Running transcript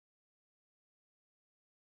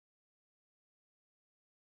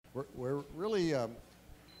We're really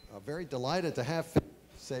very delighted to have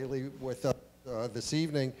Salie with us this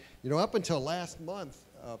evening. You know, up until last month,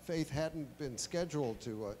 Faith hadn't been scheduled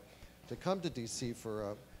to come to D.C.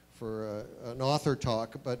 for an author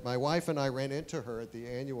talk, but my wife and I ran into her at the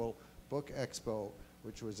annual Book Expo,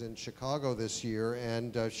 which was in Chicago this year,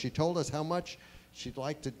 and she told us how much she'd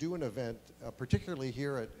like to do an event, particularly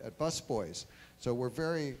here at Busboys. So we're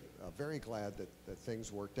very glad that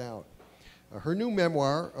things worked out. Her new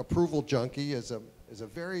memoir, Approval Junkie, is a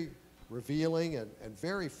very revealing and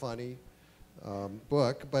very funny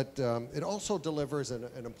book, but it also delivers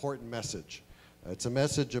an important message. It's a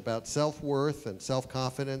message about self-worth and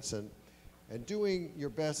self-confidence and doing your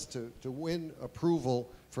best to win approval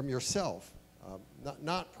from yourself,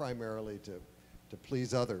 not primarily to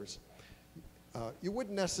please others. You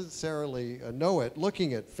wouldn't necessarily know it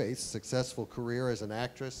looking at Faith's successful career as an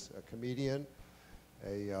actress, a comedian,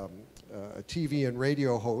 a TV and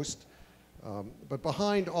radio host. But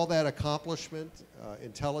behind all that accomplishment,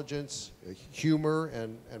 intelligence, humor,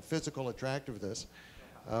 and physical attractiveness,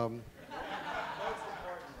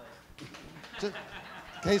 just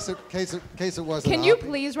in case it wasn't Can you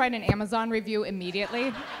please write an Amazon review immediately?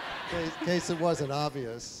 In case it wasn't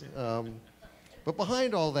obvious. But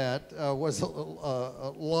behind all that was for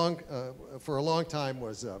a long time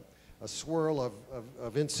was a swirl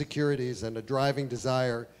of insecurities and a driving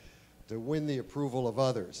desire to win the approval of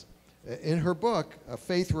others. In her book,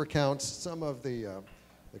 Faith recounts some of the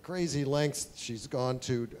crazy lengths she's gone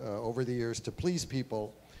to over the years to please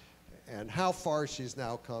people, and how far she's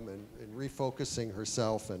now come in refocusing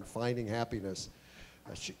herself and finding happiness.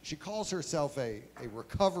 She calls herself a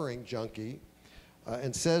recovering junkie,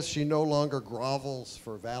 and says she no longer grovels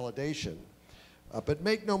for validation. But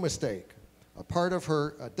make no mistake, a part of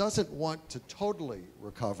her doesn't want to totally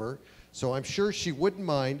recover, so I'm sure she wouldn't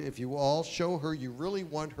mind if you all show her you really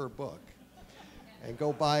want her book and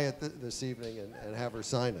go buy it this evening and have her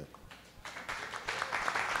sign it.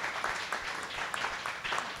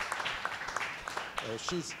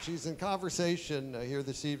 She's in conversation here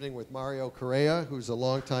this evening with Mario Correa, who's a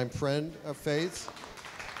longtime friend of Faith's,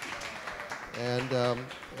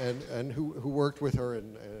 and who worked with her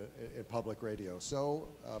in public radio. So,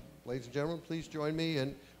 ladies and gentlemen, please join me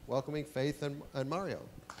in welcoming Faith and Mario.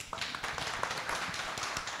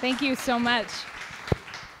 Thank you so much.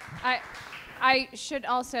 I should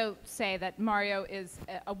also say that Mario is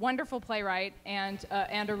a wonderful playwright and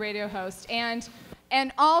a radio host, and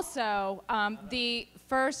also the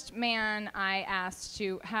first man I asked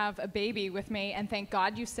to have a baby with me, and thank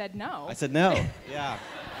God you said no. I said no. Yeah.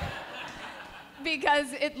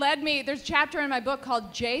 Because it led me, there's a chapter in my book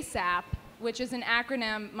called JSAP, which is an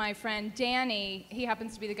acronym. My friend Danny, he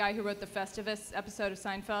happens to be the guy who wrote the Festivus episode of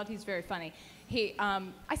Seinfeld. He's very funny.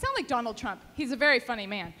 I sound like Donald Trump. He's a very funny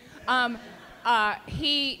man.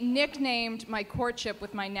 He nicknamed my courtship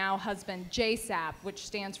with my now husband JSAP, which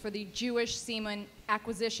stands for the Jewish Semen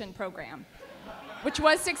Acquisition Program, which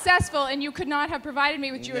was successful, and you could not have provided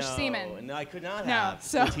me with Jewish semen. No, I could not have.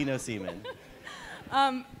 So. Latino semen.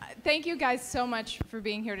 Thank you guys so much for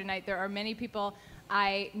being here tonight. There are many people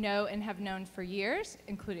I know and have known for years,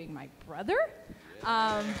 including my brother,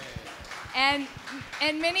 and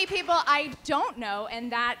many people I don't know,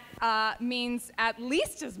 and that means at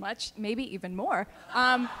least as much, maybe even more.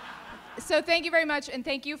 So thank you very much, and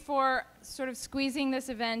thank you for sort of squeezing this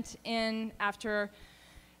event in after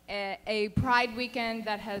a Pride weekend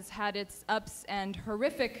that has had its ups and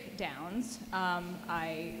horrific downs.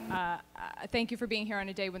 I thank you for being here on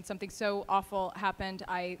a day when something so awful happened.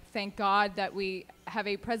 I thank God that we have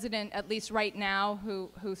a president, at least right now,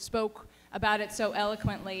 who spoke about it so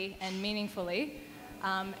eloquently and meaningfully.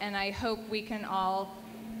 And I hope we can all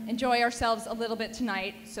enjoy ourselves a little bit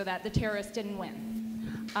tonight so that the terrorists didn't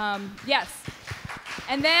win. Yes.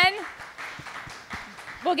 And then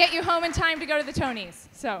we'll get you home in time to go to the Tonys.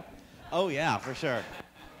 So. Oh yeah, for sure.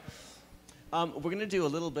 We're going to do a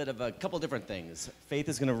little bit of a couple different things. Faith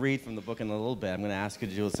is going to read from the book in a little bit. I'm going to ask you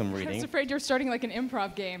to do some reading. I was afraid you were starting like an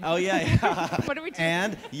improv game. Oh yeah. What are we doing?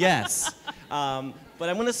 And yes. But I'm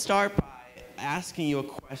going to start by asking you a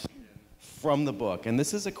question from the book. And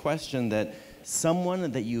this is a question that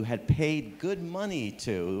someone that you had paid good money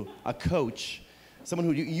to, a coach, someone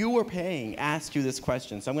who you were paying, asked you this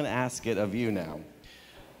question. So I'm going to ask it of you now.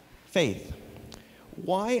 Faith,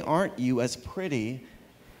 why aren't you as pretty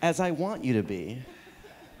as I want you to be?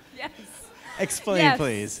 Yes. Explain, yes.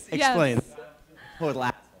 please. Yes. Explain.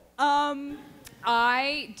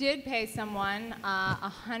 I did pay someone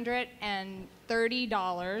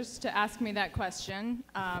 $130 to ask me that question,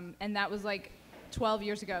 and that was like 12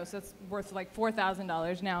 years ago, so it's worth like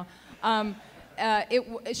 $4,000 now.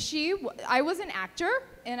 I was an actor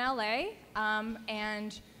in LA,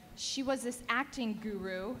 and she was this acting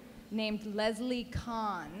guru named Leslie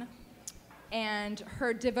Kahn, and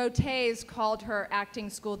her devotees called her acting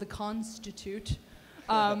school the Constitute,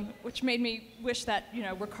 which made me wish that, you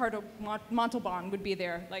know, Ricardo Montalban would be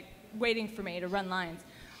there, like, waiting for me to run lines.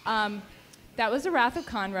 That was a Wrath of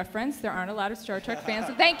Khan reference. There aren't a lot of Star Trek fans.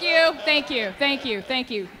 So thank you, thank you, thank you,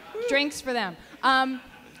 thank you. Drinks for them.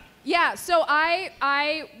 Yeah, so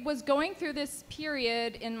I was going through this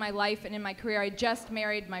period in my life and in my career. I just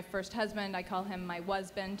married my first husband. I call him my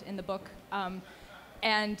husband in the book.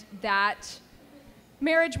 And that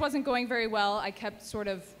marriage wasn't going very well. I kept sort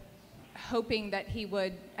of hoping that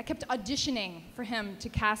I kept auditioning for him to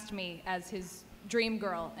cast me as his dream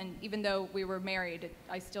girl. And even though we were married,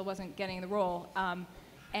 I still wasn't getting the role.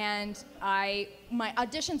 And my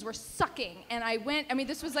auditions were sucking. And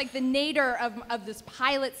this was like the nadir of this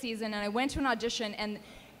pilot season, and I went to an audition,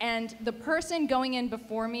 and the person going in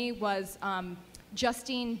before me was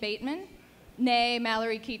Justine Bateman, nay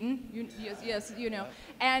Mallory Keaton, yes, you know.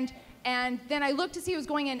 And then I looked to see who was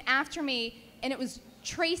going in after me, and it was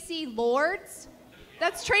Tracy Lords.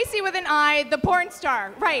 That's Tracy with an I, the porn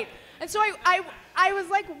star, right. And so I was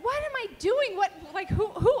like, what am I doing? Who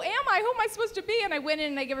am I? Who am I supposed to be? And I went in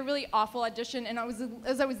and I gave a really awful audition, and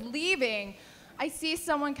as I was leaving, I see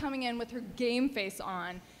someone coming in with her game face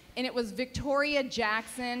on, and it was Victoria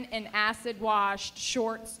Jackson in acid-washed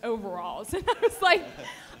shorts overalls. And I was like,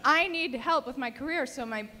 I need help with my career. So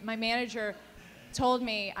my manager told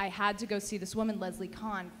me I had to go see this woman, Leslie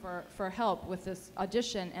Kahn, for help with this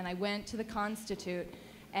audition, and I went to the Constitute,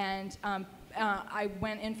 and I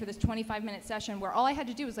went in for this 25-minute session where all I had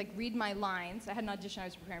to do was like read my lines. I had an audition I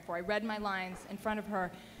was preparing for. I read my lines in front of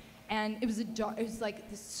her, and it was like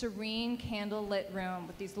this serene candle-lit room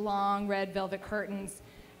with these long red velvet curtains,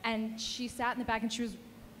 and she sat in the back, and she was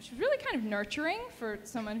really kind of nurturing for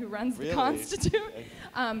someone who runs the Constitute.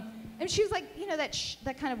 And she was like, you know,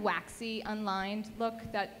 that kind of waxy, unlined look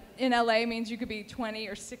that in LA means you could be 20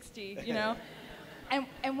 or 60, you know.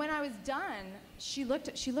 And when I was done, she looked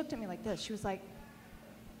at me like this. She was like,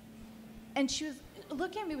 and she was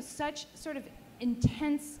looking at me with such sort of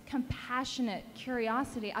intense, compassionate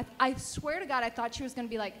curiosity. I swear to God, I thought she was going to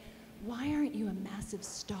be like, why aren't you a massive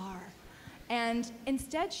star? And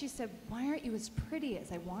instead she said, why aren't you as pretty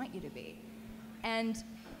as I want you to be? And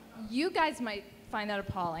you guys might find that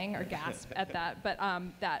appalling or gasp at that, but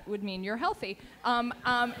that would mean you're healthy. And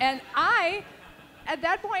at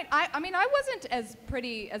that point, I wasn't as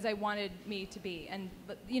pretty as I wanted me to be, and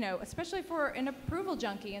you know, especially for an approval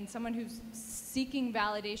junkie and someone who's seeking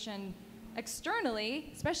validation externally,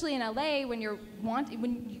 especially in LA, when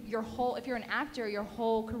if you're an actor, your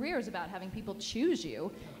whole career is about having people choose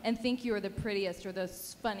you and think you're the prettiest or the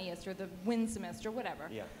funniest or the winsomest or whatever.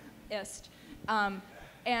 Yeah.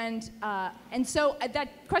 And so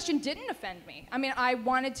that question didn't offend me. I mean, I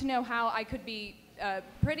wanted to know how I could be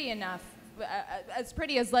pretty enough, as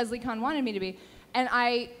pretty as Leslie Kahn wanted me to be, and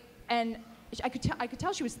I could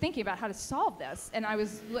tell she was thinking about how to solve this, and I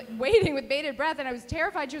was waiting with bated breath, and I was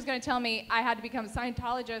terrified she was going to tell me I had to become a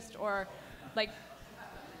Scientologist or like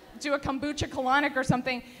do a kombucha colonic or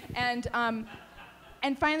something, and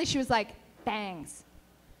finally she was like, bangs.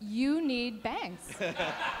 You need bangs.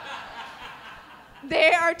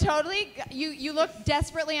 They are totally, you look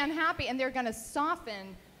desperately unhappy, and they're going to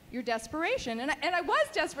soften your desperation. And I was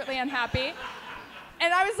desperately unhappy.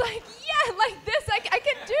 And I was like, yeah, like this, I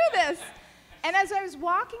can do this. And as I was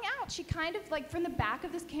walking out, she kind of like from the back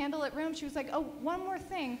of this candlelit room, she was like, oh, one more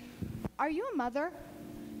thing. Are you a mother?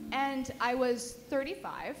 And I was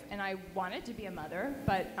 35, and I wanted to be a mother,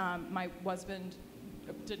 but my husband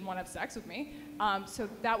didn't want to have sex with me. So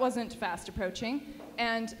that wasn't fast approaching.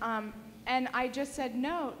 And I just said,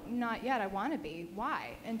 no, not yet, I want to be.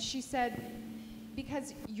 Why? And she said,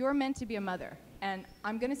 because you're meant to be a mother, and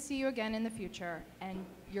I'm going to see you again in the future, and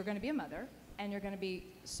you're going to be a mother, and you're going to be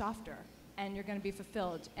softer, and you're going to be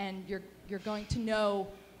fulfilled, and you're going to know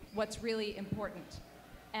what's really important.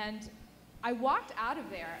 And I walked out of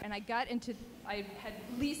there, and I had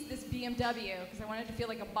leased this BMW because I wanted to feel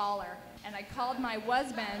like a baller, and I called my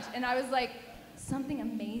husband, and I was like, something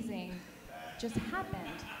amazing just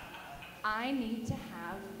happened. I need to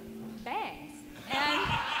have bangs.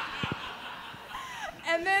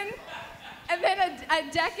 And then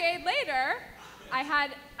a decade later,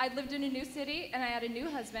 I lived in a new city, and I had a new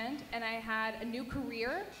husband, and I had a new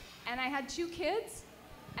career, and I had 2 kids,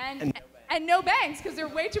 and no bangs because they're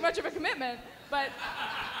way too much of a commitment. But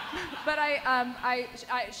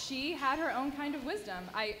she had her own kind of wisdom.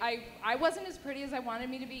 I wasn't as pretty as I wanted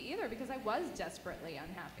me to be either because I was desperately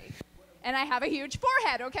unhappy. and I have a huge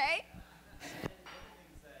forehead, okay?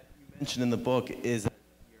 Mentioned in the book is that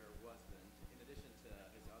your husband, in addition to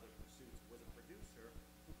his other pursuits, was a producer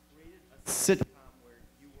who created a sitcom where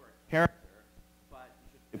you were a character, but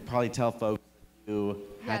you should probably tell folks that you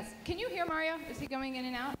had... Yes. Can you hear Mario? Is he going in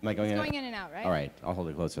and out? Am I going in? He's going in and out, right? All right, I'll hold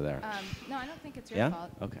it closer there. No, I don't think it's your Yeah?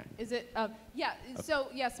 fault. Okay. Is it? Yeah. So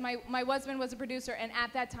yes, my husband was a producer, and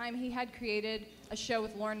at that time he had created a show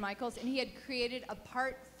with Lorne Michaels, and he had created a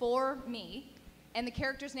part for me, and the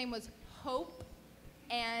character's name was Hope,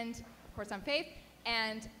 and of course I'm Faith,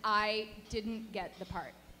 and I didn't get the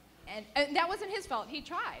part, and that wasn't his fault. He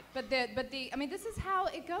tried, but I mean, this is how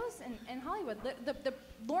it goes in Hollywood. The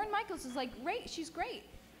Lorne Michaels was like, great, she's great,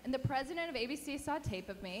 and the president of ABC saw tape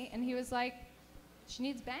of me, and he was like, she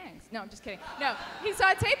needs bangs. No, I'm just kidding. No, he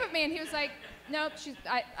saw a tape of me, and he was like, nope,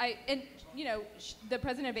 and you know, the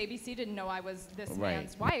president of ABC didn't know I was this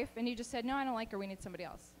man's wife, and he just said, no, I don't like her, we need somebody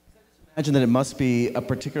else. Imagine that it must be a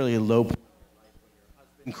particularly low point when your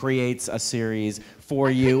husband creates a series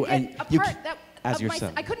for you, and you as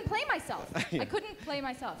yourself. I couldn't play myself. I couldn't play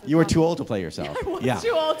myself. You were too old to play yourself. I was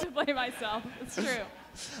too old to play myself. It's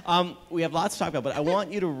true. We have lots to talk about, but I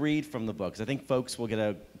want you to read from the book, because I think folks will get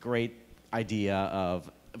a great idea of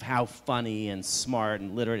how funny and smart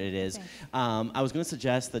and literate it is. I was going to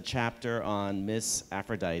suggest the chapter on Miss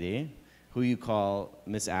Aphrodite, who you call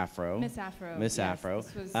Miss Afro. Miss Afro. Miss yes, Afro,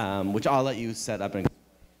 was which I'll let you set up.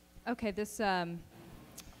 Okay, this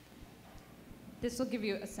will give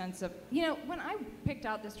you a sense of, you know, when I picked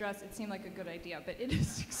out this dress, it seemed like a good idea, but it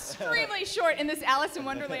is extremely short in this Alice in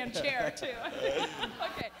Wonderland chair, too.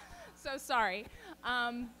 Okay, so sorry.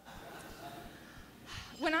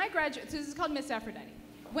 When I graduated, so this is called Miss Aphrodite.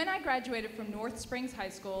 When I graduated from North Springs High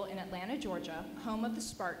School in Atlanta, Georgia, home of the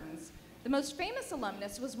Spartans, the most famous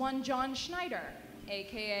alumnus was one John Schneider,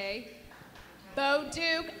 AKA Bo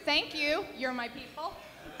Duke. Thank you, you're my people.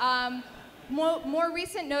 More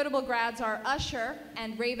recent notable grads are Usher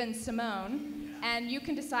and Raven Simone, and you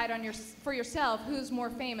can decide for yourself who's more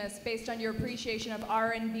famous based on your appreciation of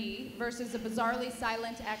R&B versus a bizarrely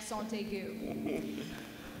silent accent aigu.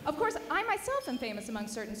 Of course, I myself am famous among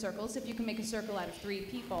certain circles, if you can make a circle out of 3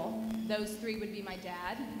 people. Those 3 would be my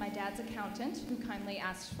dad's accountant, who kindly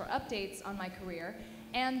asks for updates on my career,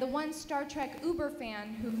 and the one Star Trek Uber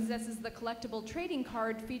fan who possesses the collectible trading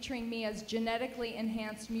card featuring me as genetically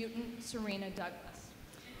enhanced mutant Serena Douglas.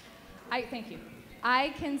 Thank you. I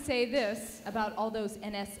can say this about all those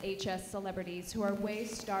NSHS celebrities who are way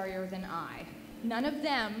starrier than I. None of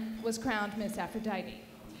them was crowned Miss Aphrodite.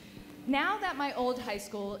 Now that my old high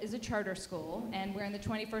school is a charter school and we're in the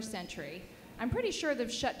 21st century, I'm pretty sure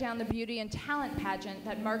they've shut down the beauty and talent pageant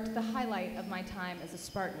that marked the highlight of my time as a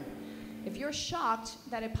Spartan. If you're shocked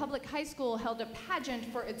that a public high school held a pageant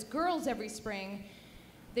for its girls every spring,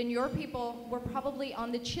 then your people were probably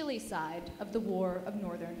on the chilly side of the war of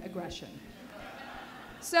northern aggression.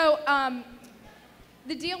 So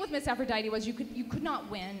the deal with Miss Aphrodite was you could not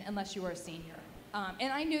win unless you were a senior.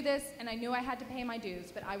 And I knew this, and I knew I had to pay my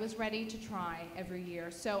dues, but I was ready to try every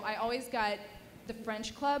year. So I always got the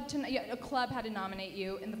French club a club had to nominate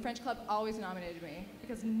you, and the French club always nominated me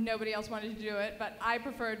because nobody else wanted to do it, but I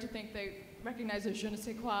preferred to think they recognized a je ne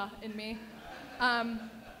sais quoi in me.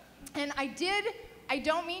 And I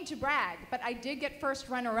don't mean to brag, but I did get first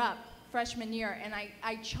runner-up freshman year, and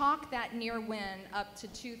I chalked that near win up to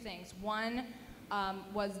 2 things. One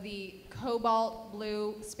was the cobalt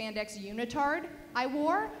blue spandex unitard I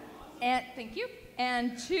wore, and thank you.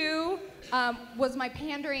 And 2 was my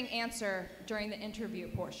pandering answer during the interview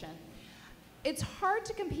portion. It's hard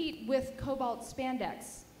to compete with cobalt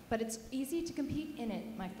spandex, but it's easy to compete in it,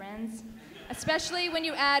 my friends. Especially when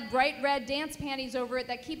you add bright red dance panties over it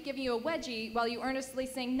that keep giving you a wedgie while you earnestly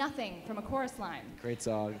sing Nothing from a chorus line. Great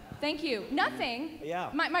song. Thank you. Nothing.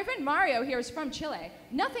 Yeah. My friend Mario here is from Chile.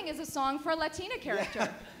 Nothing is a song for a Latina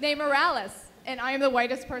character named Morales. And I am the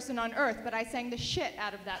whitest person on earth, but I sang the shit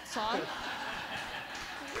out of that song.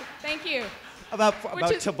 Thank you. About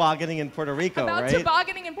tobogganing in Puerto Rico, right? About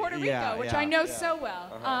tobogganing in Puerto Rico, which I know so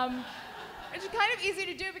well. Which is kind of easy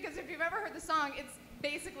to do because if you've ever heard the song, it's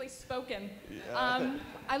basically spoken. Yeah.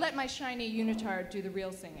 I let my shiny unitard do the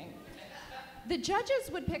real singing. The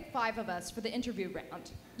judges would pick 5 of us for the interview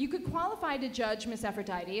round. You could qualify to judge Miss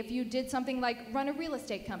Aphrodite if you did something like run a real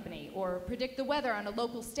estate company, or predict the weather on a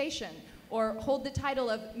local station, or hold the title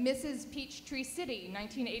of Mrs. Peachtree City,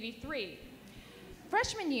 1983.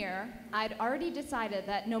 Freshman year, I'd already decided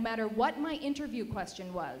that no matter what my interview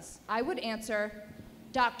question was, I would answer,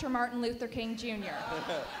 Dr. Martin Luther King Jr.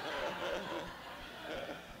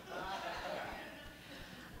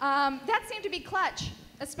 That seemed to be clutch.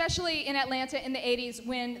 especially in Atlanta in the 80s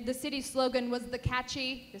when the city slogan was the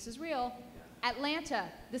catchy, this is real, Atlanta,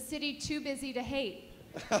 the city too busy to hate.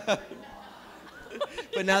 But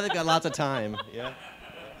now they've got lots of time, yeah?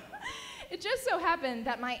 It just so happened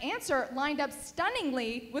that my answer lined up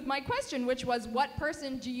stunningly with my question, which was, what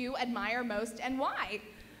person do you admire most and why?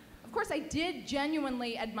 Of course, I did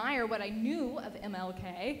genuinely admire what I knew of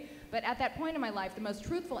MLK, but at that point in my life, the most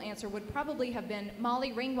truthful answer would probably have been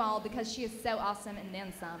Molly Ringwald, because she is so awesome and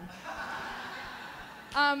then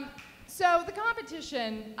some. So the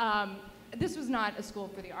competition, this was not a school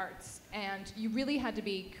for the arts, and you really had to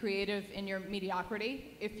be creative in your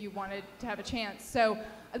mediocrity if you wanted to have a chance. So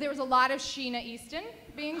there was a lot of Sheena Easton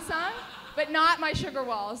being sung, but not My Sugar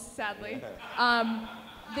Walls, sadly.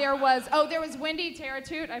 There was Wendy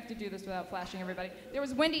Teratoot. I have to do this without flashing everybody. There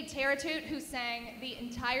was Wendy Teratoot who sang the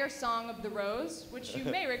entire song of The Rose, which you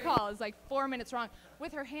may recall is like 4 minutes long,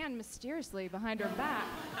 with her hand mysteriously behind her back.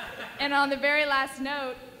 And on the very last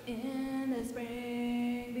note, in the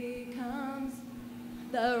spring becomes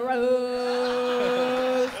the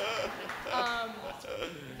rose.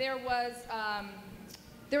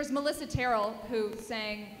 There was Melissa Terrell who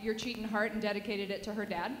sang Your Cheatin' Heart and dedicated it to her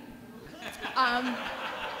dad. And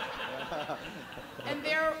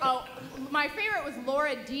my favorite was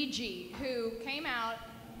Laura DG, who came out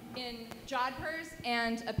in jodhpurs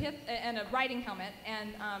and a riding helmet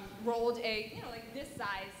and rolled a, like this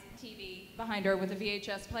size TV behind her with a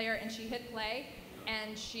VHS player, and she hit play,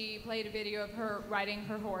 and she played a video of her riding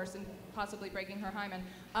her horse and possibly breaking her hymen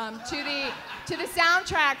to the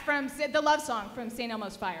soundtrack from the love song from St.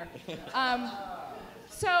 Elmo's Fire.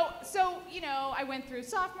 So I went through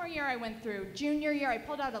sophomore year, I went through junior year, I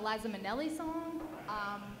pulled out a Liza Minnelli song,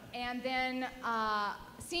 and then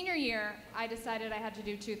senior year, I decided I had to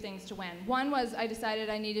do two things to win. One was I decided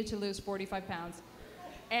I needed to lose 45 pounds.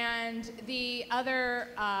 And the other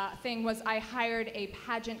thing was I hired a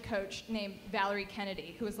pageant coach named Valerie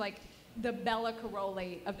Kennedy, who was like the Bella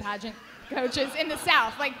Caroli of pageant coaches in the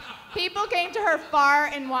South. Like, people came to her far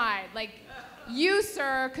and wide. Like, you,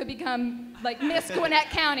 sir, could become like Miss Gwinnett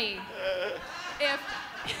County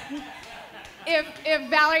if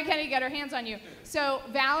Valerie Kennedy got her hands on you. So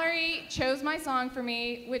Valerie chose my song for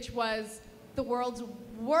me, which was the world's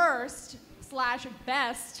worst /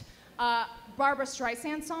 best Barbra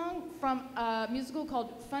Streisand song from a musical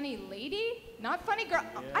called Funny Lady, not Funny Girl.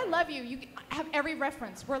 Yeah. I love you. You have every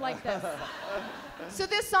reference. We're like this. So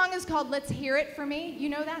this song is called Let's Hear It For Me. You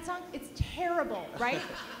know that song? It's terrible, right?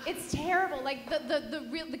 It's terrible. Like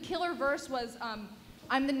the killer verse was,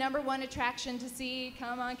 I'm the #1 attraction to see.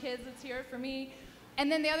 Come on, kids, let's hear it for me.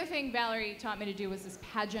 And then the other thing Valerie taught me to do was this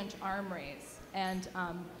pageant arm raise. And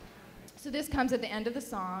so this comes at the end of the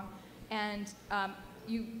song, and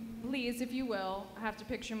you, please, if you will, have to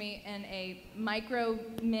picture me in a micro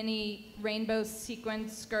mini rainbow sequin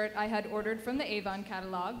skirt I had ordered from the Avon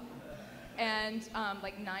catalog, and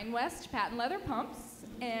like 9 West patent leather pumps,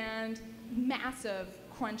 and massive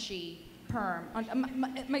crunchy perm. On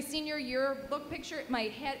my senior yearbook picture, my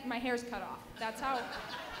hair's cut off. That's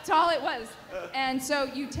all it was. And so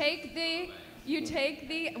you take the,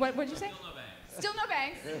 what'd you say? Still no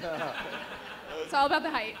bangs. It's all about the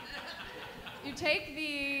height. You take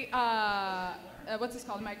the, what's this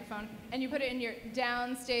called, a microphone, and you put it in your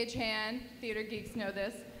downstage hand. Theater geeks know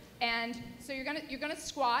this. And so you're gonna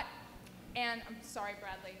squat, and I'm sorry,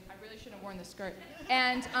 Bradley, I really shouldn't have worn this skirt.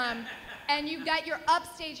 And you've got your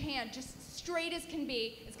upstage hand just straight as can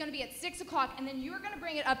be. It's gonna be at 6 o'clock, and then you're gonna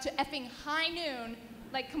bring it up to effing high noon,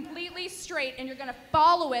 like completely straight, and you're gonna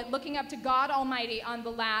follow it, looking up to God Almighty on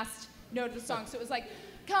the last note of the song. So it was like,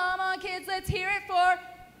 come on, kids, let's hear it for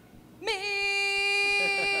me.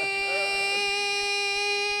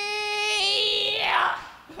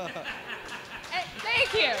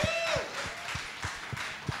 Thank you.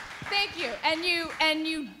 Thank you. And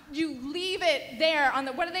you leave it there on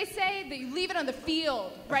the, what do they say? That you leave it on the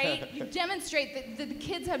field, right? You demonstrate that the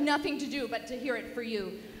kids have nothing to do but to hear it for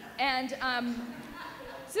you. And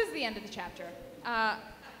this is the end of the chapter.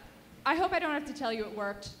 I hope I don't have to tell you it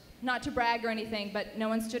worked. Not to brag or anything, but no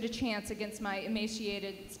one stood a chance against my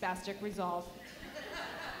emaciated, spastic resolve.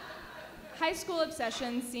 High school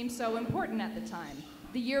obsessions seemed so important at the time.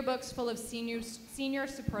 The yearbooks full of senior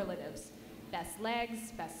superlatives. Best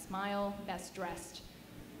legs, best smile, best dressed.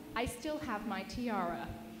 I still have my tiara.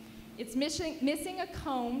 It's missing a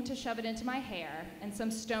comb to shove it into my hair, and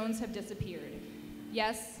some stones have disappeared.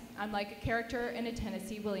 Yes, I'm like a character in a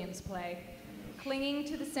Tennessee Williams play, clinging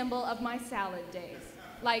to the symbol of my salad days.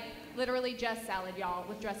 Like, literally just salad, y'all,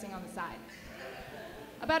 with dressing on the side.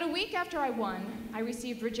 About a week after I won, I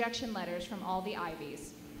received rejection letters from all the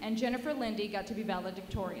Ivies. and Jennifer Lindy got to be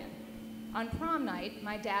valedictorian. On prom night,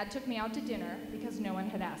 my dad took me out to dinner because no one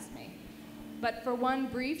had asked me. But for one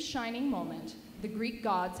brief shining moment, the Greek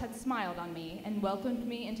gods had smiled on me and welcomed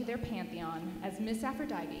me into their pantheon as Miss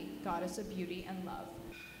Aphrodite, goddess of beauty and love.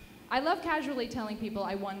 I love casually telling people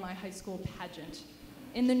I won my high school pageant.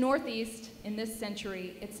 In the Northeast, in this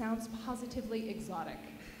century, it sounds positively exotic.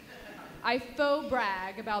 I faux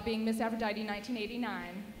brag about being Miss Aphrodite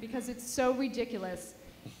 1989 because it's so ridiculous,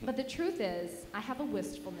 but the truth is, I have a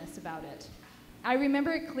wistfulness about it. I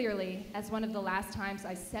remember it clearly as one of the last times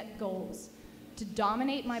I set goals to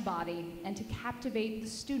dominate my body and to captivate the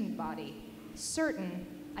student body, certain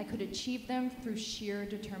I could achieve them through sheer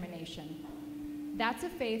determination. That's a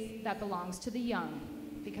faith that belongs to the young,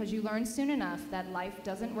 because you learn soon enough that life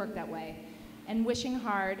doesn't work that way, and wishing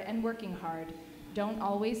hard and working hard don't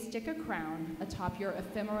always stick a crown atop your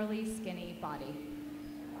ephemerally skinny body.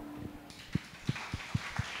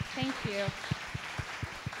 Thank you.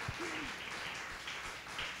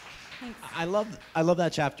 Thanks. I love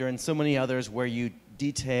that chapter and so many others where you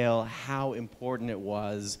detail how important it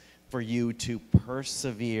was for you to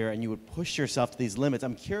persevere and you would push yourself to these limits.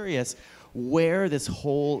 I'm curious where this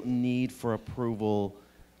whole need for approval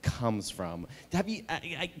comes from. Have you,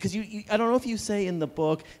 because I don't know if you say in the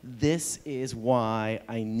book, this is why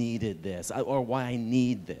I needed this, or why I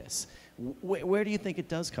need this. Where do you think it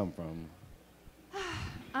does come from?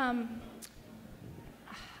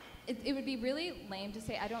 It would be really lame to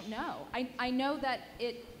say I don't know. I know that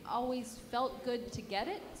it always felt good to get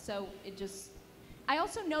it, so it just, I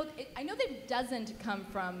also know, I know that it doesn't come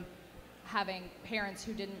from having parents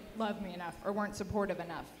who didn't love me enough or weren't supportive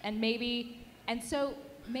enough. And so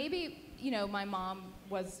maybe, you know, my mom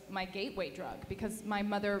was my gateway drug because my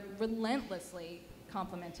mother relentlessly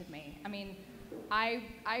complimented me. I mean, I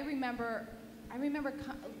remember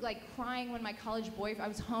like crying when my college boyfriend, I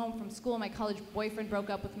was home from school, my college boyfriend broke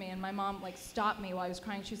up with me, and my mom like stopped me while I was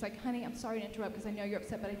crying. She was like, honey, I'm sorry to interrupt because I know you're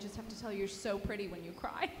upset, but I just have to tell you, you're so pretty when you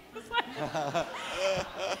cry. Like,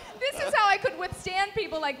 this is how I could withstand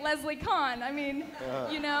people like Leslie Kahn. I mean,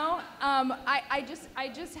 you know, I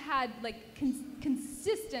just had like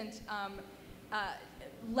consistent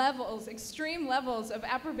levels, extreme levels of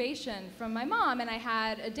approbation from my mom, and I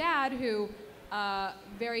had a dad who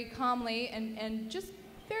very calmly and just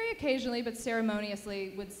very occasionally but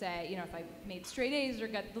ceremoniously would say, you know, if I made straight A's or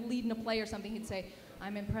got the lead in a play or something, he'd say,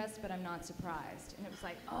 I'm impressed but I'm not surprised. And it was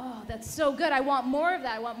like, oh, that's so good. I want more of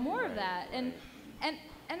that. I want more of that. And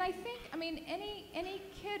I think, I mean, any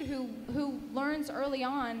kid who learns early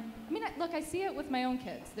on, I mean, look, I see it with my own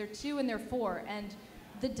kids. They're 2 and they're 4, and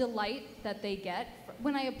the delight that they get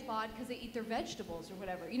when I applaud because they eat their vegetables or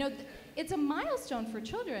whatever. You know, it's a milestone for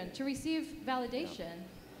children to receive validation.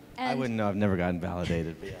 Yeah. I wouldn't know. I've never gotten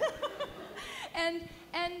validated. But yeah.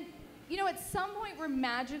 and you know, at some point we're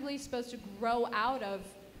magically supposed to grow out of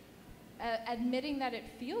admitting that it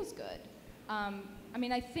feels good. I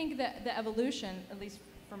mean, I think that the evolution, at least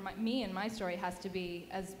for me and my story, has to be,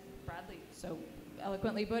 as Bradley so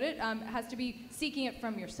eloquently put it, has to be seeking it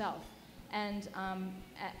from yourself.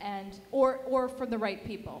 Or from the right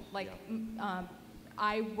people. Like, yeah.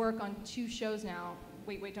 I work on 2 shows now,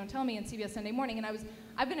 Wait, Don't Tell Me, and CBS Sunday Morning, and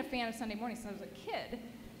I've been a fan of Sunday Morning since I was a kid,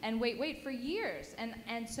 and Wait for years.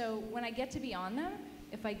 And so when I get to be on them,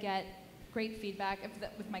 if I get great feedback,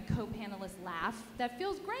 if my co-panelists laugh, that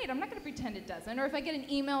feels great. I'm not going to pretend it doesn't. Or if I get an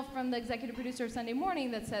email from the executive producer of Sunday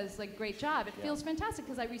Morning that says, like, great job, it feels fantastic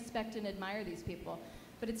because I respect and admire these people.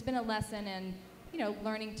 But it's been a lesson in, you know,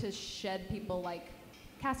 learning to shed people like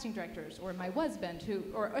casting directors or my husband,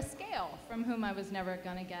 or a scale from whom I was never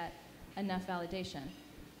going to get enough validation.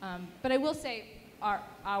 But I will say,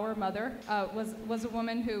 our mother was a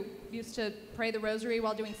woman who used to pray the rosary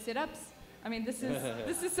while doing sit-ups. I mean, this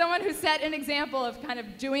is someone who set an example of kind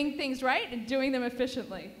of doing things right and doing them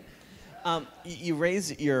efficiently. You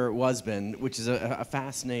raise your husband, which is a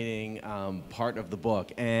fascinating part of the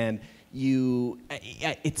book, and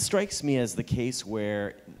it strikes me as the case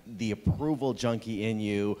where the approval junkie in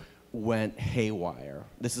you went haywire.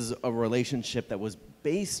 This is a relationship that was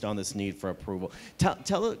based on this need for approval.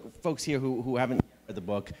 Tell folks here who haven't read the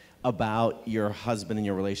book about your husband and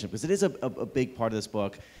your relationship, because it is a big part of this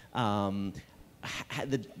book.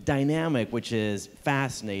 The dynamic, which is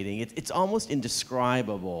fascinating. It's almost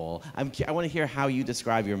indescribable. I want to hear how you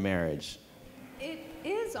describe your marriage. It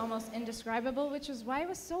is almost indescribable, which is why it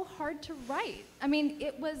was so hard to write. I mean,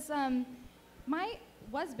 it was, my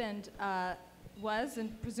husband was,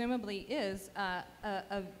 and presumably is,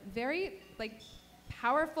 a very, like,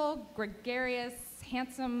 powerful, gregarious,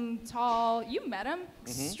 handsome, tall, you met him,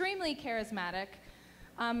 extremely charismatic,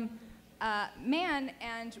 man,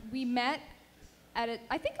 and we met at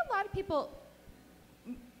I think a lot of people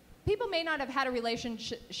may not have had a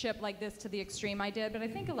relationship like this to the extreme I did, but I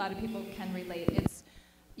think a lot of people can relate. It's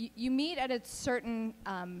you meet at a certain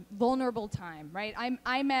vulnerable time, right?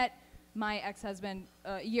 I met my ex-husband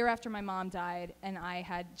a year after my mom died, and I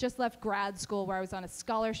had just left grad school where I was on a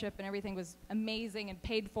scholarship and everything was amazing and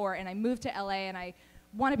paid for, and I moved to LA and I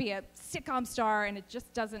want to be a sitcom star, and it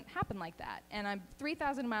just doesn't happen like that. And I'm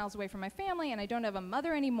 3,000 miles away from my family, and I don't have a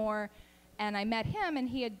mother anymore. And I met him, and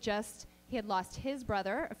he had lost his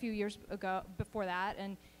brother a few years ago before that,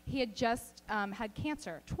 and he had just had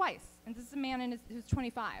cancer twice. And this is a man who's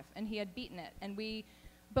 25, and he had beaten it. And we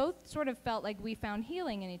both sort of felt like we found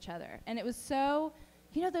healing in each other. And it was so,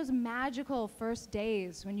 you know, those magical first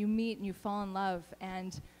days when you meet and you fall in love,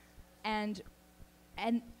 and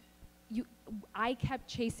I kept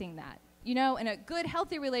chasing that. You know, in a good,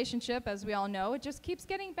 healthy relationship, as we all know, it just keeps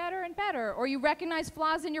getting better and better. Or you recognize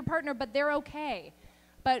flaws in your partner, but they're okay.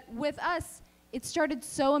 But with us, it started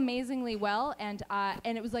so amazingly well, and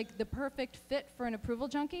it was like the perfect fit for an approval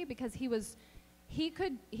junkie, because he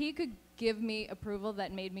could give me approval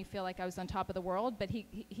that made me feel like I was on top of the world, but he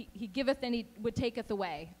giveth and he would taketh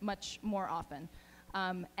away much more often.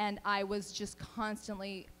 And I was just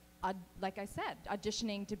constantly, like I said,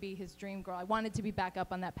 auditioning to be his dream girl. I wanted to be back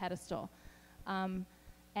up on that pedestal. And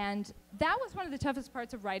that was one of the toughest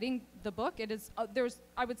parts of writing the book. It is, there's,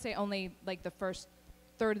 I would say, only like the first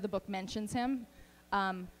third of the book mentions him.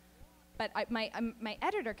 But my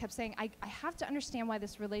editor kept saying, I have to understand why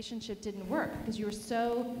this relationship didn't work, because you were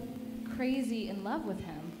so crazy in love with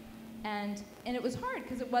him. And it was hard,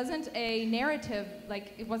 because it wasn't a narrative,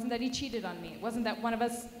 like, it wasn't that he cheated on me. It wasn't that one of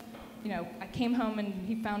us, you know, I came home and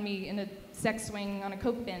he found me in a sex swing on a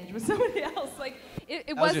coke binge with somebody else. Like, it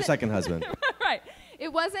wasn't. That was your second husband. Right.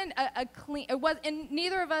 It wasn't a clean, and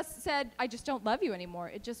neither of us said, I just don't love you anymore.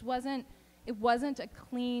 It just wasn't, it wasn't a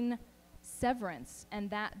clean severance.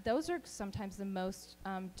 And those are sometimes the most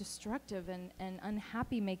destructive and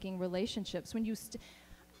unhappy making relationships. When you,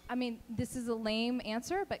 I mean, this is a lame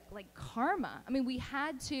answer, but like karma. I mean, we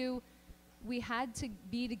had to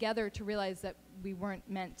be together to realize that we weren't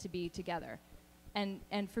meant to be together. And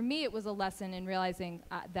for me, it was a lesson in realizing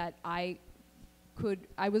that I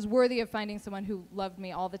was worthy of finding someone who loved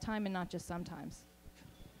me all the time and not just sometimes.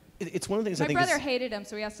 It's one of the things My I think brother hated him,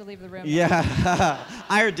 so he has to leave the room. Yeah,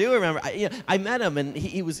 I do remember. I met him, and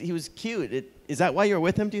he was cute. Is that why you were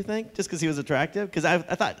with him, do you think? Just because he was attractive? Because I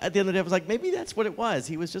thought at the end of the day, I was like, maybe that's what it was.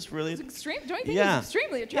 He was just really... Don't you think he was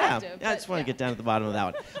extremely attractive? Yeah, I just want to get down to the bottom of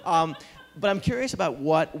that one. But I'm curious about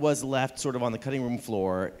what was left sort of on the cutting room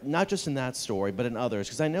floor, not just in that story, but in others.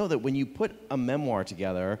 Because I know that when you put a memoir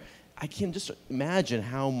together, I can just imagine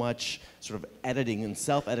how much sort of editing and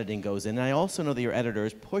self-editing goes in. And I also know that your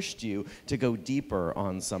editors pushed you to go deeper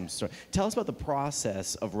on some story. Tell us about the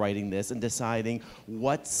process of writing this and deciding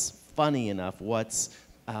what's funny enough, what's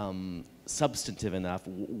substantive enough,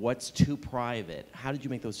 what's too private. How did you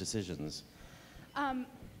make those decisions?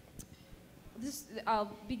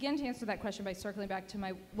 I'll begin to answer that question by circling back to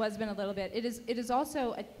my husband a little bit. It is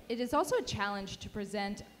also a challenge to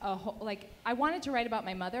present a whole, like, I wanted to write about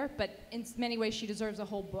my mother, but in many ways she deserves a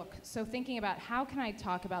whole book. So thinking about how can I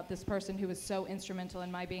talk about this person who was so instrumental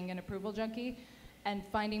in my being an approval junkie and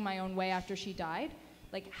finding my own way after she died,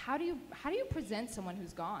 like how do you present someone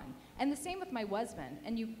who's gone? And the same with my husband.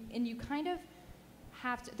 And you kind of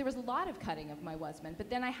there was a lot of cutting of my husband, but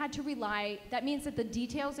then I had to rely, that means that the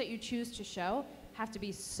details that you choose to show have to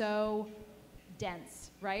be so dense,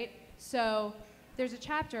 right? So there's a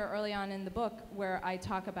chapter early on in the book where I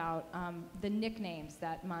talk about the nicknames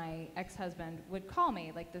that my ex-husband would call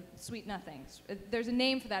me, like the sweet nothings. There's a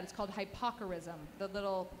name for that, it's called hypocorism,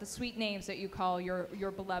 the sweet names that you call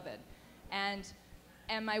your beloved. And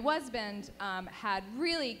my husband had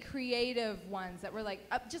really creative ones that were like,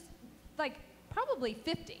 just like, probably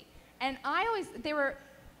 50, and they were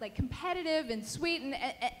like competitive and sweet, and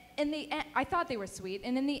in the end, I thought they were sweet,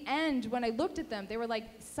 and in the end, when I looked at them, they were like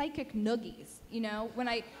psychic noogies, you know. When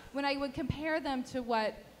I would compare them to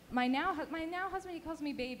what my now husband, he calls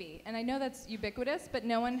me baby, and I know that's ubiquitous, but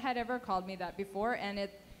no one had ever called me that before, and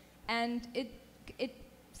it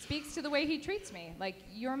speaks to the way he treats me, like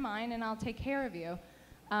you're mine, and I'll take care of you,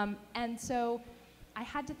 and so I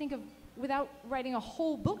had to think of, without writing a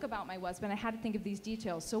whole book about my husband, I had to think of these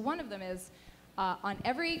details. So one of them is, on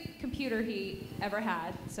every computer he ever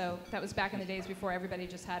had, so that was back in the days before everybody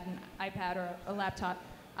just had an iPad or a laptop,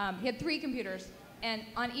 he had 3 computers, and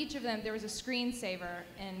on each of them there was a screensaver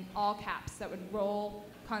in all caps that would roll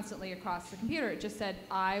constantly across the computer. It just said,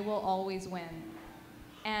 I will always win.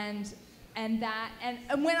 And And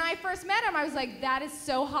when I first met him, I was like, that is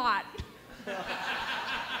so hot.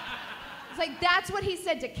 It's like, that's what he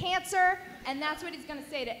said to cancer, and that's what he's gonna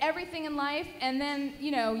say to everything in life. And then, you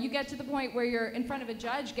know, you get to the point where you're in front of a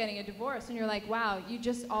judge getting a divorce, and you're like, wow, you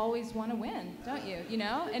just always wanna win, don't you? You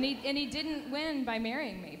know? And he didn't win by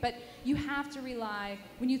marrying me. But you have to rely,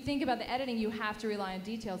 when you think about the editing, you have to rely on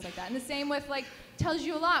details like that. And the same with, like, tells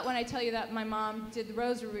you a lot when I tell you that my mom did the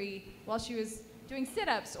rosary while she was doing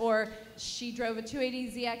sit-ups, or she drove a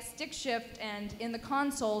 280ZX stick shift, and in the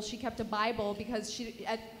console she kept a Bible because she,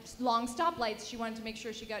 at long stoplights, she wanted to make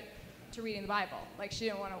sure she got to reading the Bible. Like, she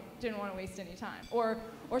didn't want to waste any time. Or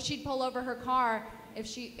she'd pull over her car if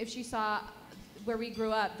she saw where we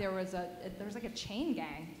grew up there was like a chain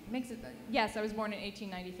gang. It makes it, yes, I was born in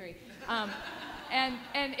 1893.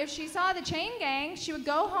 And if she saw the chain gang, she would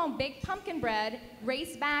go home, bake pumpkin bread,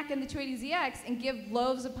 race back in the 280ZX, and give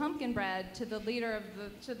loaves of pumpkin bread to the leader of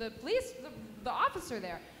the police, the officer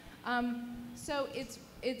there. So it's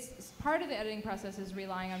part of the editing process is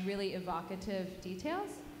relying on really evocative details.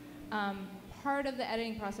 Part of the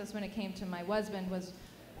editing process when it came to my husband was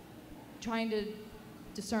trying to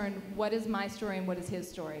discern what is my story and what is his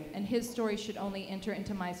story. And his story should only enter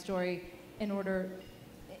into my story in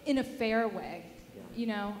a fair way. You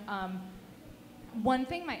know, one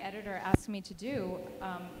thing my editor asked me to do,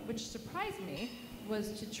 which surprised me,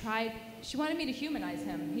 was to try, she wanted me to humanize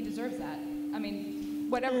him. He deserves that. I mean,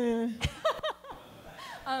 whatever.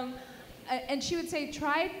 And she would say,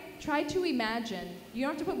 try to imagine, you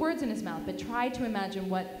don't have to put words in his mouth, but try to imagine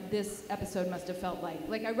what this episode must have felt like.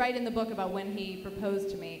 Like, I write in the book about when he proposed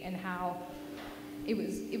to me and how it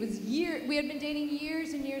was years, we had been dating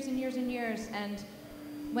years and years and years and years, and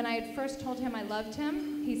when I had first told him I loved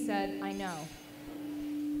him, he said, I know.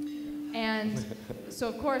 And so,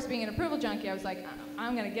 of course, being an approval junkie, I was like,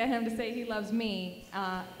 I'm going to get him to say he loves me.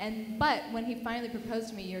 But when he finally proposed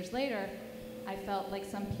to me years later, I felt like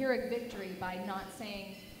some Pyrrhic victory by not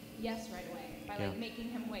saying yes right away, by like making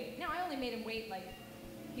him wait. Now, I only made him wait like,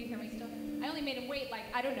 can you hear me still? I only made him wait like,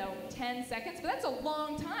 I don't know, 10 seconds, but that's a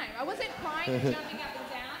long time. I wasn't crying and jumping up and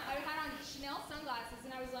down. I had on Chanel sunglasses,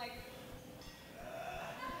 and I was like,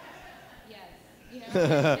 you know?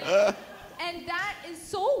 And that is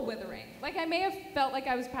soul withering. Like, I may have felt like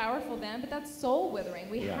I was powerful then, but that's soul withering.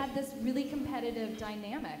 We had this really competitive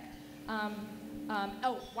dynamic.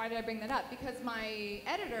 Why did I bring that up? Because my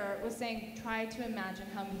editor was saying, try to imagine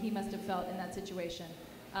how he must have felt in that situation.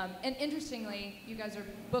 And interestingly, you guys are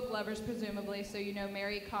book lovers, presumably, so you know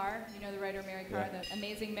Mary Karr, you know the writer Mary Karr, the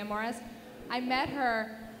amazing memoirist. I met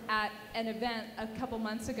her at an event a couple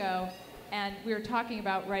months ago, and we were talking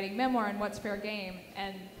about writing memoir and what's fair game,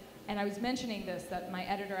 and I was mentioning this, that my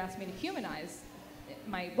editor asked me to humanize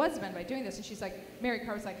my husband by doing this, and she's like, Mary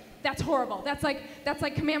Karr was like, that's horrible, that's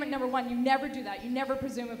like commandment number 1, you never do that, you never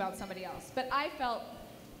presume about somebody else. But I felt,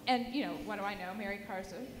 and you know, what do I know, Mary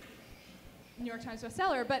Karr's a New York Times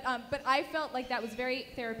bestseller, but I felt like that was very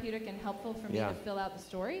therapeutic and helpful for me to fill out the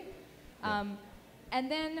story. And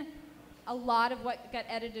then a lot of what got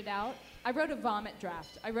edited out, I wrote a vomit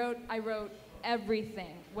draft. I wrote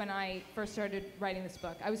everything when I first started writing this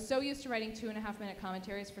book. I was so used to writing 2.5-minute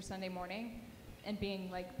commentaries for Sunday Morning and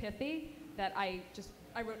being like pithy that I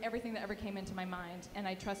wrote everything that ever came into my mind, and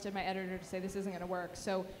I trusted my editor to say this isn't going to work.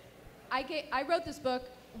 So I wrote this book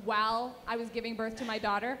while I was giving birth to my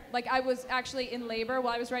daughter. Like, I was actually in labor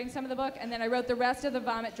while I was writing some of the book, and then I wrote the rest of the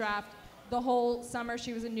vomit draft the whole summer.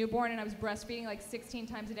 She was a newborn, and I was breastfeeding like 16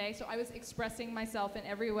 times a day, so I was expressing myself in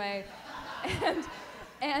every way.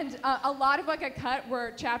 And a lot of what got cut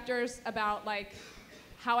were chapters about like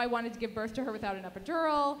how I wanted to give birth to her without an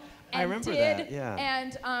epidural. And I remember that, yeah.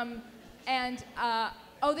 And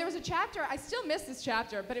there was a chapter, I still miss this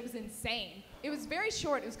chapter, but it was insane. It was very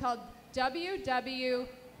short. It was called WWBBCD,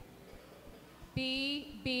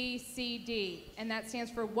 and that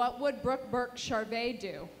stands for What Would Brooke Burke-Charvet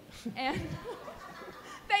Do? And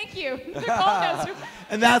thank you. Nicole knows who.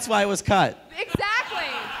 And that's why it was cut. Exactly.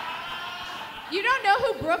 You don't know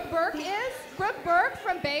who Brooke Burke is? Brooke Burke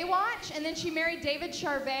from Baywatch, and then she married David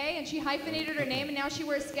Charvet, and she hyphenated her name, and now she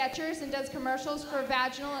wears Skechers and does commercials for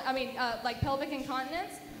like pelvic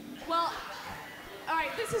incontinence. Well, all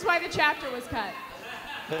right, this is why the chapter was cut.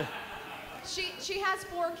 She has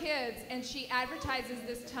 4 kids, and she advertises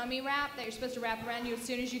this tummy wrap that you're supposed to wrap around you as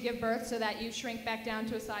soon as you give birth so that you shrink back down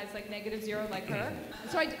to a size like -0 like her.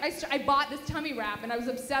 So I bought this tummy wrap, and I was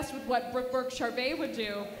obsessed with what Brooke Burke-Charvet would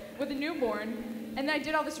do with a newborn. And then I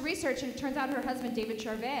did all this research, and it turns out her husband, David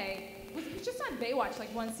Charvet, was just on Baywatch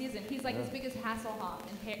like one season. He's like as big as Hasselhoff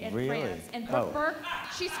in France. And Brooke Burke,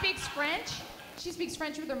 she speaks French. She speaks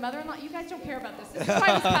French with her mother-in-law. You guys don't care about this. This is why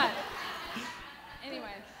it was cut.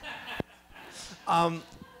 Anyway.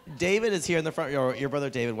 David is here in the front. Your brother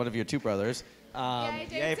David, one of your two brothers.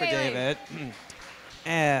 Yay for David.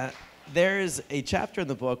 And there's a chapter in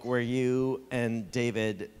the book where you and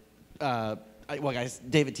David,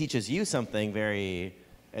 David teaches you something very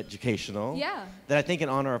educational. Yeah. That I think in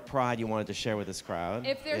honor of Pride you wanted to share with this crowd.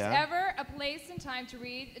 If there's ever a place and time to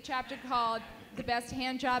read a chapter called The Best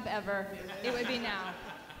Hand Job Ever, it would be now.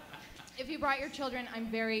 If you brought your children, I'm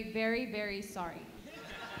very, very, very sorry.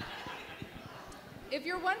 If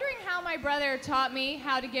you're wondering how my brother taught me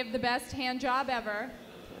how to give the best hand job ever,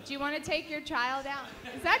 do you want to take your child out?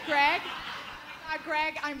 Is that Greg?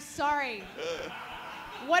 Greg, I'm sorry.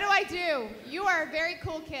 What do I do? You are a very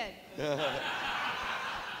cool kid.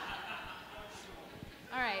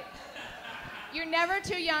 All right. You're never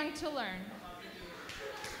too young to learn.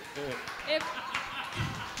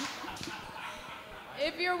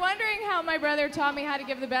 If you're wondering how my brother taught me how to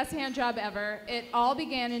give the best hand job ever, it all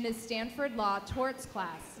began in his Stanford Law torts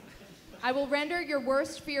class. I will render your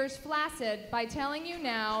worst fears flaccid by telling you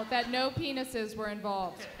now that no penises were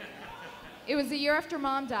involved. It was the year after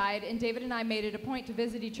Mom died, and David and I made it a point to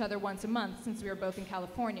visit each other once a month since we were both in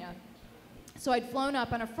California. So I'd flown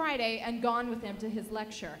up on a Friday and gone with him to his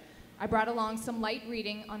lecture. I brought along some light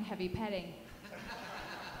reading on heavy petting.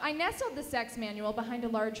 I nestled the sex manual behind a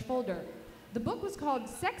large folder. The book was called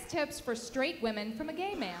Sex Tips for Straight Women from a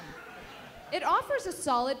Gay Man. It offers a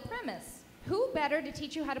solid premise. Who better to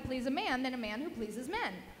teach you how to please a man than a man who pleases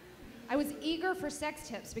men? I was eager for sex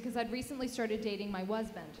tips because I'd recently started dating my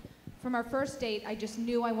husband. From our first date, I just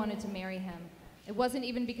knew I wanted to marry him. It wasn't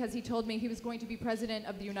even because he told me he was going to be president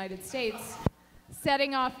of the United States,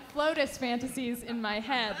 setting off FLOTUS fantasies in my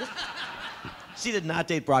head. She did not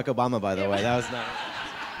date Barack Obama, by the way. That was not...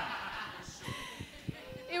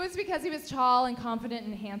 It was because he was tall and confident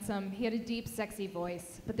and handsome. He had a deep, sexy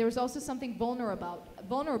voice. But there was also something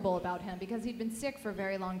vulnerable about him because he'd been sick for a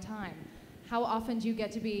very long time. How often do you get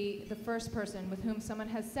to be the first person with whom someone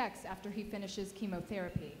has sex after he finishes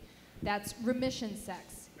chemotherapy? That's remission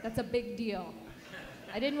sex. That's a big deal.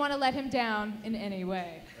 I didn't want to let him down in any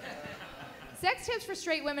way. Sex tips for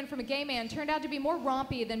straight women from a gay man turned out to be more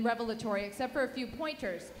rompy than revelatory, except for a few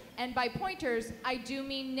pointers. And by pointers, I do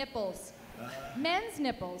mean nipples. Men's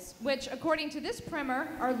nipples, which, according to this primer,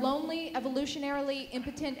 are lonely, evolutionarily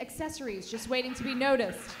impotent accessories just waiting to be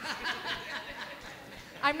noticed.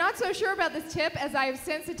 I'm not so sure about this tip, as I have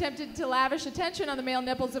since attempted to lavish attention on the male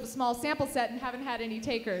nipples of a small sample set and haven't had any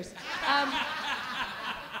takers.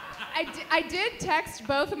 I did text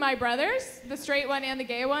both of my brothers, the straight one and the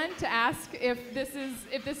gay one, to ask if this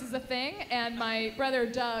is a thing, and my brother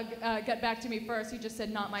Doug got back to me first. He just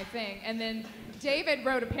said, "Not my thing," and then David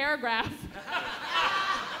wrote a paragraph.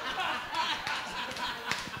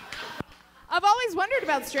 I've always wondered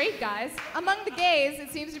about straight guys. Among the gays,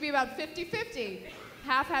 it seems to be about 50-50.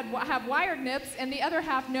 Half have wired nips, and the other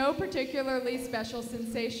half no particularly special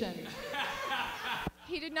sensation.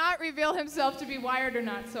 He did not reveal himself to be wired or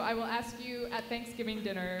not, so I will ask you at Thanksgiving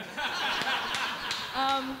dinner.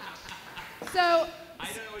 I don't know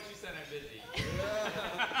what you said, I'm busy.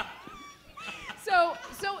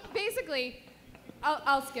 So basically,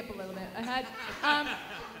 I'll skip a little bit ahead.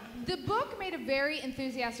 The book made a very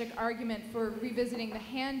enthusiastic argument for revisiting the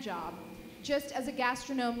hand job, just as a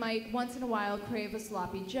gastronome might once in a while crave a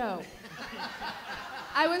sloppy Joe.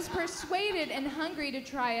 I was persuaded and hungry to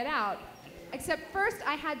try it out, except first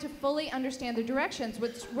I had to fully understand the directions,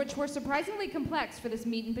 which were surprisingly complex for this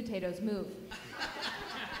meat and potatoes move.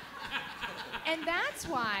 And that's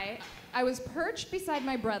why I was perched beside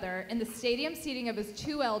my brother in the stadium seating of his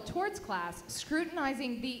 2L torts class,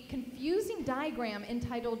 scrutinizing the confusing diagram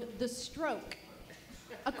entitled The Stroke.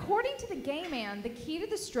 According to the gay man, the key to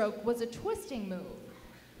the stroke was a twisting move.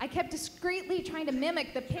 I kept discreetly trying to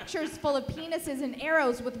mimic the pictures full of penises and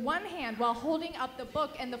arrows with one hand while holding up the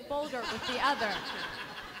book and the folder with the other.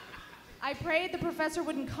 I prayed the professor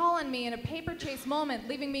wouldn't call on me in a paper chase moment,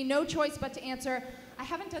 leaving me no choice but to answer, "I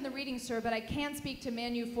haven't done the reading, sir, but I can speak to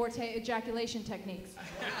Manu Forte ejaculation techniques."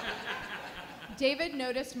 David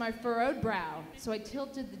noticed my furrowed brow, so I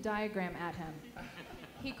tilted the diagram at him.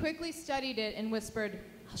 He quickly studied it and whispered,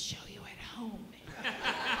 "I'll show you at home."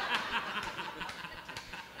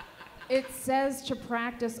 "It says to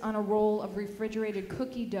practice on a roll of refrigerated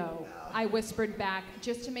cookie dough," I whispered back,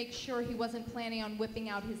 just to make sure he wasn't planning on whipping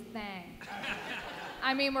out his thang.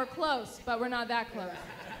 I mean, we're close, but we're not that close.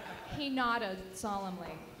 He nodded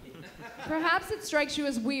solemnly. Perhaps it strikes you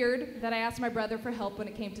as weird that I asked my brother for help when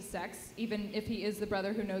it came to sex, even if he is the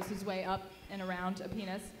brother who knows his way up and around a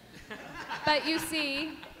penis. But you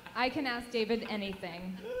see, I can ask David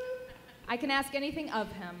anything. I can ask anything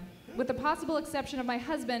of him. With the possible exception of my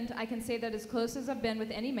husband, I can say that as close as I've been with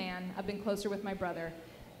any man, I've been closer with my brother.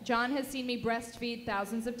 John has seen me breastfeed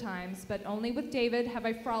thousands of times, but only with David have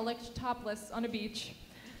I frolicked topless on a beach.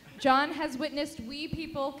 John has witnessed wee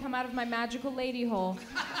people come out of my magical lady hole.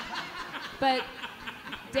 But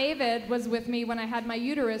David was with me when I had my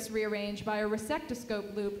uterus rearranged by a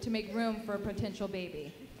resectoscope loop to make room for a potential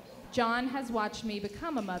baby. John has watched me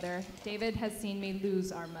become a mother. David has seen me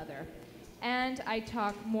lose our mother. And I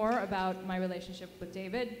talk more about my relationship with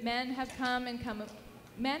David. Men have come and come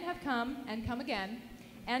again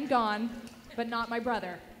and gone, but not my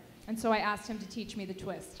brother. And so I asked him to teach me the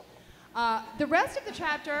twist. The rest of the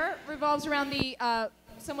chapter revolves around the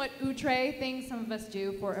somewhat outre things some of us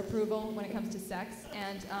do for approval when it comes to sex.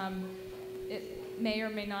 And it may or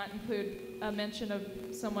may not include a mention of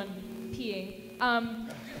someone peeing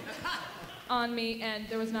on me, and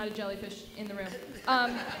there was not a jellyfish in the room.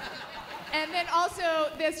 And then also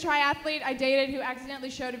this triathlete I dated who accidentally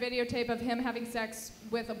showed a videotape of him having sex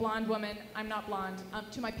with a blonde woman, I'm not blonde,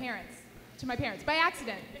 to my parents. By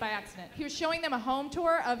accident. He was showing them a home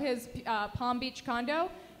tour of his Palm Beach condo,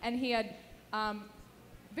 and he had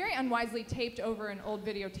very unwisely taped over an old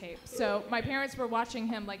videotape. So my parents were watching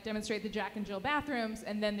him like demonstrate the Jack and Jill bathrooms,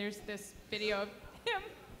 and then there's this video of him,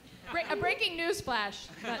 a breaking news flash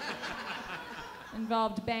that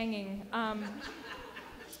involved banging.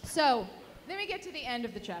 So let me get to the end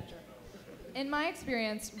of the chapter. In my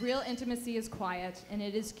experience, real intimacy is quiet and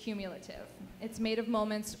it is cumulative. It's made of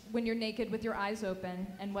moments when you're naked with your eyes open,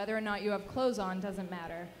 and whether or not you have clothes on doesn't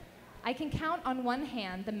matter. I can count on one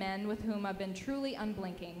hand the men with whom I've been truly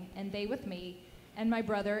unblinking, and they with me, and my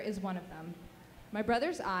brother is one of them. My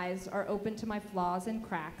brother's eyes are open to my flaws and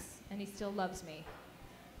cracks, and he still loves me.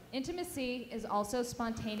 Intimacy is also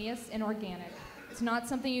spontaneous and organic. It's not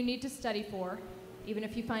something you need to study for, even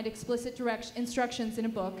if you find explicit instructions in a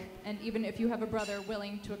book, and even if you have a brother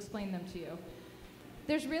willing to explain them to you.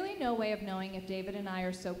 There's really no way of knowing if David and I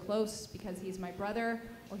are so close because he's my brother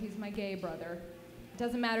or he's my gay brother. It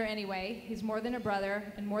doesn't matter anyway. He's more than a brother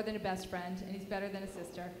and more than a best friend, and he's better than a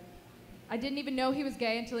sister. I didn't even know he was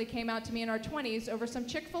gay until he came out to me in our 20s over some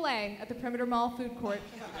Chick-fil-A at the Perimeter Mall food court.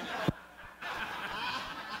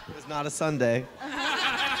 It was not a Sunday.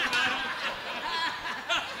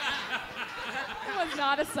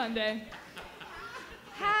 Not a Sunday.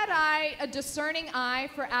 Had I a discerning eye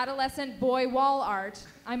for adolescent boy wall art,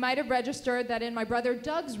 I might have registered that in my brother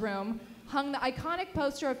Doug's room hung the iconic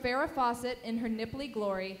poster of Farrah Fawcett in her nipply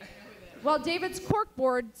glory, while David's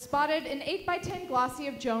corkboard spotted an 8x10 glossy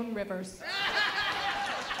of Joan Rivers.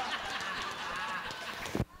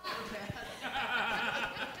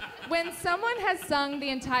 When someone has sung the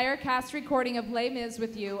entire cast recording of Les Mis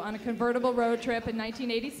with you on a convertible road trip in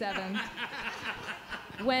 1987,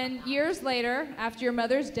 when years later, after your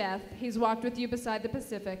mother's death, he's walked with you beside the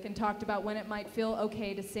Pacific and talked about when it might feel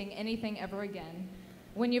okay to sing anything ever again,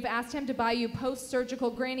 when you've asked him to buy you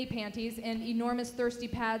post-surgical granny panties and enormous thirsty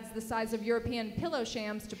pads the size of European pillow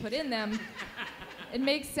shams to put in them, it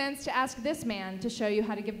makes sense to ask this man to show you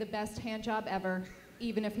how to give the best handjob ever,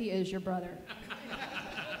 even if he is your brother.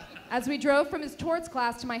 As we drove from his torts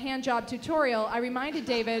class to my handjob tutorial, I reminded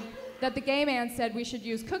David that the gay man said we should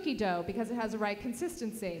use cookie dough because it has the right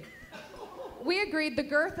consistency. We agreed the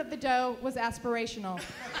girth of the dough was aspirational.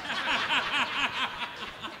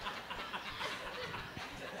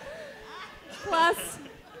 Plus,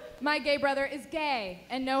 my gay brother is gay,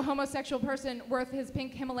 and no homosexual person worth his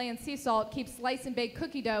pink Himalayan sea salt keeps slice and bake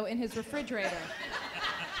cookie dough in his refrigerator.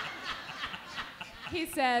 He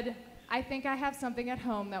said, I think I have something at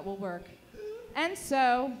home that will work. And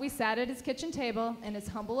so we sat at his kitchen table in his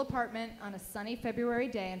humble apartment on a sunny February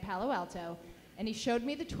day in Palo Alto, and he showed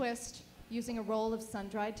me the twist using a roll of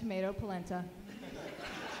sun-dried tomato polenta.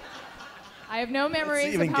 I have no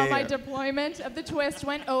memories of how my deployment of the twist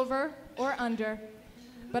went over or under,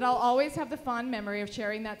 but I'll always have the fond memory of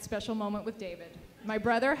sharing that special moment with David. My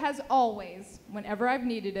brother has always, whenever I've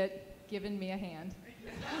needed it, given me a hand.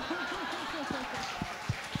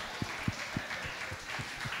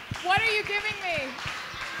 What are you giving me?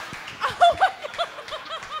 Oh my God.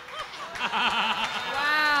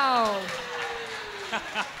 Wow.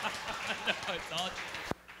 No, it's all...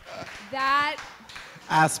 That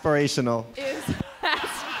Aspirational. is...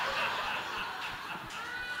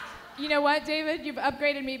 You know what, David? You've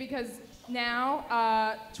upgraded me because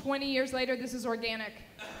now, 20 years later, this is organic.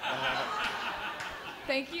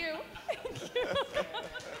 Thank you. Thank you.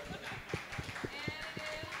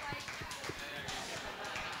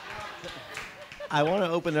 I want to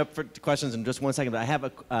open it up for questions in just 1 second, but I have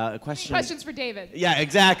a question. Questions for David. Yeah,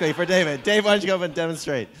 exactly, for David. Dave, why don't you go up and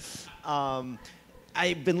demonstrate?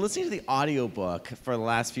 I've been listening to the audiobook for the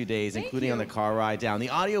last few days, Thank including you. on the car ride down. The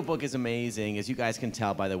audiobook is amazing, as you guys can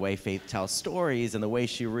tell by the way Faith tells stories and the way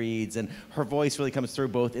she reads, and her voice really comes through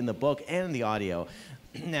both in the book and in the audio.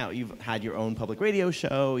 Now, you've had your own public radio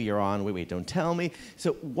show, you're on Wait, Don't Tell Me.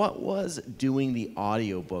 So what was doing the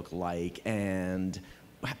audiobook like, and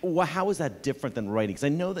how is that different than writing? Because I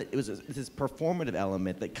know that it was this performative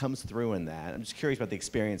element that comes through in that. I'm just curious about the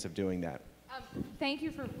experience of doing that. Thank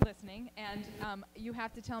you for listening, and you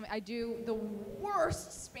have to tell me, I do the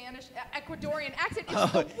worst Spanish, Ecuadorian accent.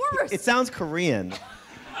 It's the worst. It sounds Korean.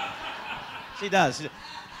 She does.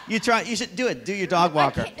 You try. You should do it. Do your dog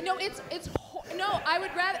walker. No, no, I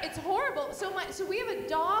would rather, it's horrible. So we have a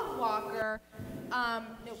dog walker, no,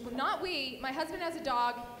 not we, my husband has a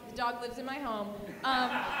dog, the dog lives in my home.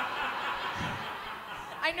 I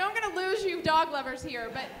know I'm gonna lose you dog lovers here,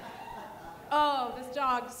 but oh, this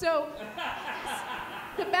dog. So,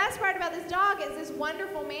 the best part about this dog is this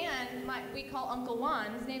wonderful man, we call Uncle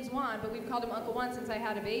Juan. His name's Juan, but we've called him Uncle Juan since I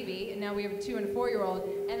had a baby, and now we have a 2- and 4-year-old.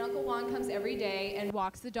 And Uncle Juan comes every day and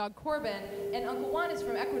walks the dog Corbin. And Uncle Juan is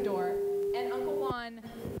from Ecuador. And Uncle Juan,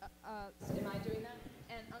 am I doing that?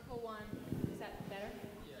 And Uncle Juan, is that better?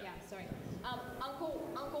 Yeah, sorry.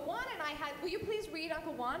 Uncle Juan and I had, will you please read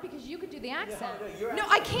Uncle Juan? Because you could do the accent. No,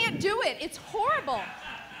 I can't do it. It's horrible.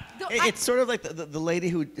 It's sort of like the lady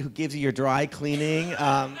who gives you your dry cleaning.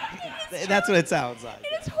 That's what it sounds like.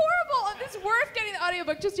 It is horrible. It's worth getting the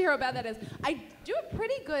audiobook just to hear how bad that is. I do a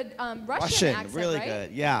pretty good Russian accent, really right?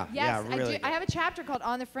 good. Yeah, yes, yeah, really I do. good. I have a chapter called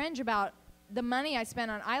On the Fringe about the money I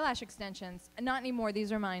spent on eyelash extensions. Not anymore.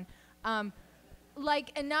 These are mine.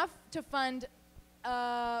 Like enough to fund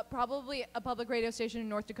probably a public radio station in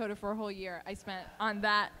North Dakota for a whole year. I spent on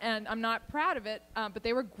that, and I'm not proud of it, but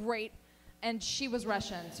they were great. And she was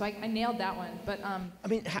Russian, so I nailed that one. But I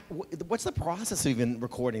mean, what's the process of even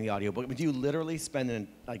recording the audiobook? I mean, do you literally spend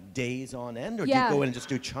like days on end, or do you go in and just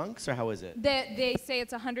do chunks, or how is it? They say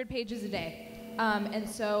it's 100 pages a day, and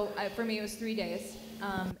so for me it was 3 days.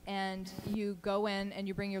 And you go in and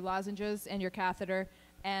you bring your lozenges and your catheter,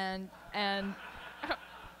 and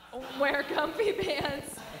wear comfy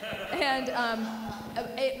pants, and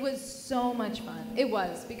it was so much fun. It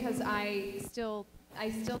was, because I still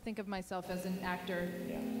think of myself as an actor,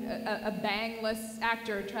 a bangless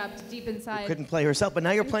actor trapped deep inside. You couldn't play herself, but now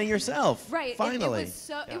you're playing yourself. Right. Finally. It was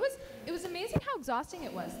so. Yeah. It was amazing how exhausting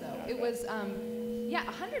it was, though. It was,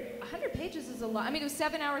 100 pages is a lot. I mean, it was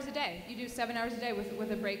 7 hours a day. You do 7 hours a day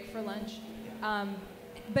with a break for lunch.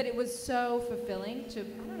 But it was so fulfilling to. I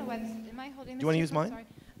don't know why. Am I holding this? Do you want to use mine? Sorry.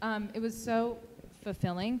 It was so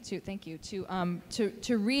fulfilling to. Thank you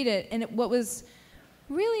to read it, and what was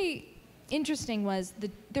really interesting was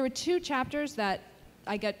there were 2 chapters that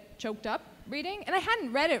I got choked up reading, and I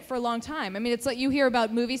hadn't read it for a long time. I mean, it's like you hear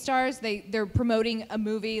about movie stars, they're promoting a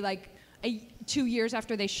movie like 2 years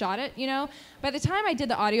after they shot it, you know? By the time I did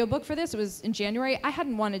the audiobook for this, it was in January, I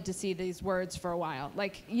hadn't wanted to see these words for a while.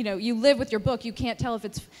 Like, you know, you live with your book, you can't tell if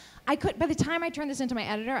it's, by the time I turned this into my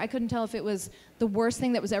editor, I couldn't tell if it was the worst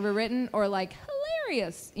thing that was ever written or like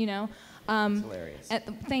hilarious, you know? It's hilarious.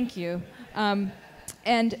 Thank you.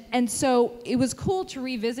 And so it was cool to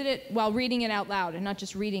revisit it while reading it out loud and not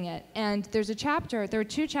just reading it. And there were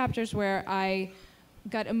 2 chapters where I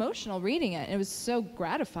got emotional reading it. It was so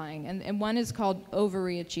gratifying. And one is called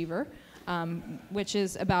Overachiever, which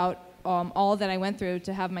is about all that I went through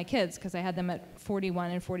to have my kids, because I had them at 41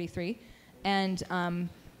 and 43. And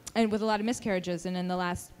with a lot of miscarriages. And in the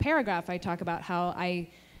last paragraph, I talk about how I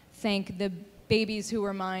thank the babies who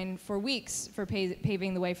were mine for weeks for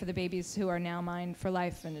paving the way for the babies who are now mine for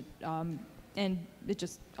life, and it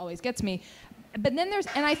just always gets me. But then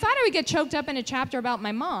and I thought I would get choked up in a chapter about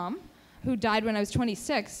my mom, who died when I was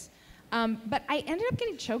 26, but I ended up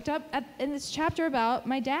getting choked up in this chapter about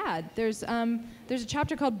my dad. There's a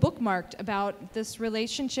chapter called Bookmarked about this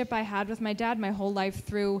relationship I had with my dad my whole life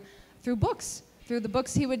through books. Through the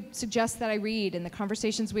books he would suggest that I read, and the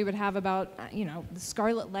conversations we would have about, you know, The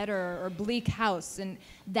Scarlet Letter or Bleak House, and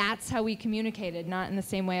that's how we communicated, not in the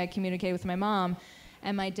same way I communicated with my mom.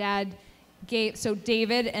 And my dad so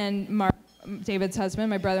David and Mark, David's husband,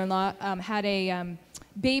 my brother-in-law, had a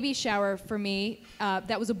baby shower for me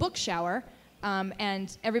that was a book shower,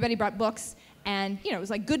 and everybody brought books, and, you know, it was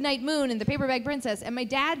like Goodnight Moon and The Paperback Princess, and my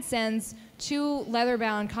dad sends 2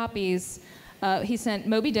 leather-bound copies. He sent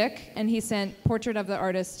Moby Dick, and he sent Portrait of the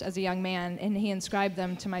Artist as a Young Man, and he inscribed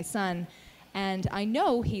them to my son. And I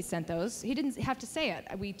know he sent those. He didn't have to say it.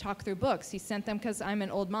 We talk through books. He sent them because I'm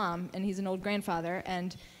an old mom, and he's an old grandfather,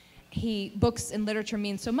 and books and literature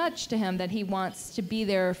mean so much to him that he wants to be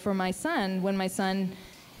there for my son when my son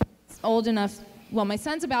is old enough. Well, my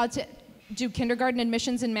son's about to do kindergarten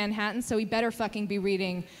admissions in Manhattan, so he better fucking be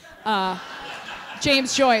reading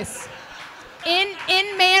James Joyce in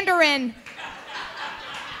Mandarin.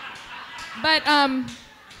 But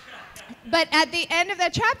at the end of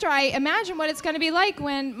that chapter, I imagine what it's going to be like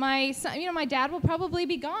when my son, you know, my dad will probably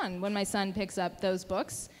be gone when my son picks up those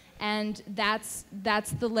books, and that's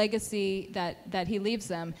the legacy that he leaves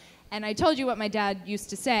them. And I told you what my dad used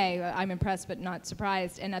to say, I'm impressed but not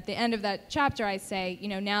surprised. And at the end of that chapter, I say, you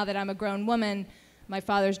know, now that I'm a grown woman, my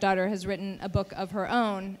father's daughter has written a book of her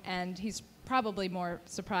own, and he's probably more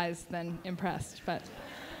surprised than impressed, but.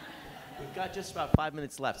 We've got just about 5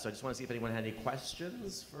 minutes left, so I just want to see if anyone had any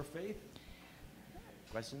questions for Faith.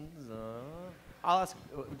 Questions? I'll ask.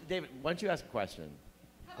 David, why don't you ask a question?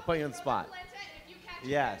 I'll put you on the spot.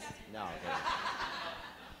 Yes. No. Okay.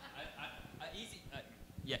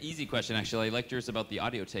 Easy question actually. I liked yours about the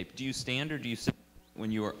audio tape. Do you stand or do you sit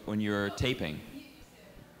when you're taping?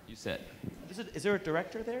 You sit. Is there a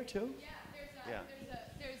director there too?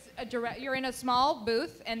 You're in a small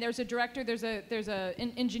booth, and there's a director. There's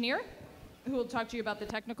an engineer who will talk to you about the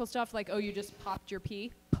technical stuff, like, oh, you just popped your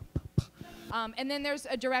pee. And then there's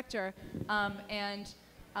a director,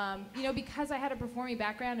 you know, because I had a performing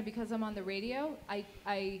background and because I'm on the radio, I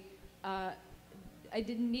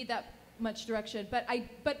didn't need that much direction. But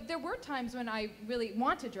there were times when I really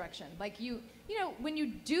wanted direction. Like you know, when you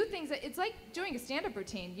do things, it's like doing a stand-up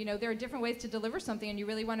routine. You know, there are different ways to deliver something, and you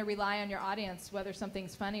really want to rely on your audience whether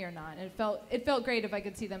something's funny or not. And it felt great if I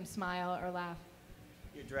could see them smile or laugh.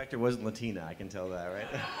 Your director wasn't Latina, I can tell that, right?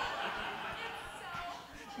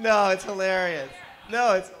 No, it's hilarious.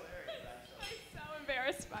 No, it's hilarious. I'm so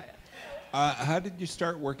embarrassed by it. How did you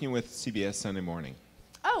start working with CBS Sunday Morning?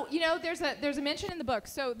 Oh, you know, there's a mention in the book,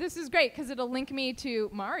 so this is great because it'll link me to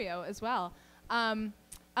Mario as well. I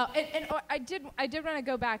did want to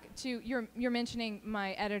go back to you're mentioning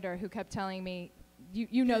my editor who kept telling me,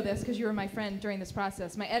 you know this because you were my friend during this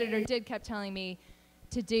process. My editor kept telling me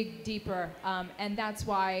to dig deeper, and that's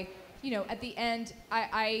why. You know, at the end,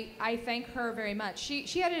 I thank her very much.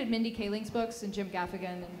 She edited Mindy Kaling's books and Jim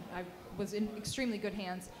Gaffigan, and I was in extremely good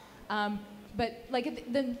hands. But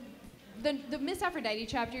like the Miss Aphrodite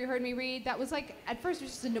chapter you heard me read, that was like, at first it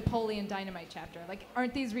was just a Napoleon Dynamite chapter. Like,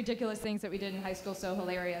 aren't these ridiculous things that we did in high school so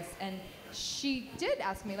hilarious? And she did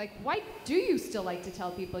ask me, like, why do you still like to tell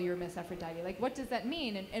people you're Miss Aphrodite? Like, what does that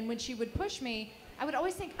mean? And when she would push me, I would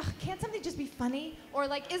always think, oh, can't something just be funny? Or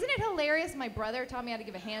like, isn't it hilarious? My brother taught me how to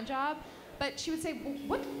give a hand job. But she would say,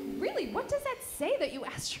 well, what does that say that you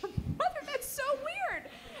asked your brother? That's so weird.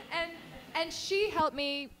 And she helped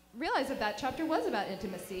me realize that chapter was about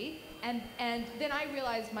intimacy. And then I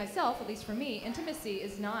realized myself, at least for me, intimacy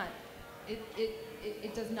is not,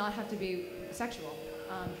 it does not have to be sexual.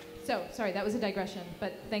 So, sorry, that was a digression.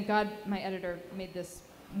 But thank God my editor made this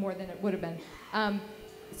more than it would have been.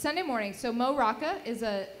 Sunday morning, so Mo Rocca is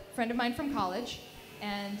a friend of mine from college,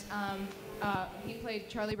 and he played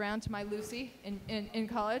Charlie Brown to my Lucy in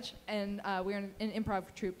college, and we were in an improv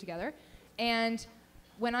troupe together. And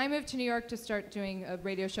when I moved to New York to start doing a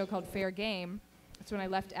radio show called Fair Game, that's when I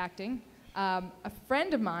left acting, a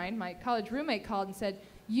friend of mine, my college roommate, called and said,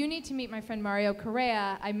 you need to meet my friend Mario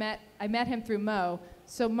Correa. I met him through Mo.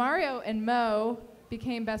 So Mario and Mo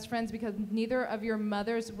became best friends because neither of your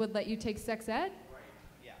mothers would let you take sex ed?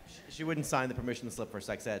 She wouldn't sign the permission slip for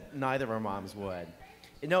sex ed. Neither of our moms would.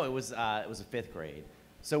 No, it was a 5th grade.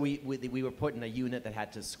 So we were put in a unit that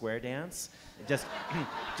had to square dance. Just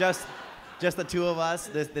the two of us,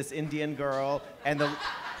 this Indian girl, and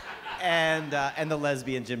the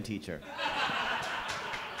lesbian gym teacher.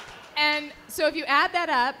 And so if you add that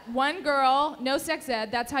up, one girl, no sex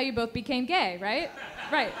ed, that's how you both became gay, right?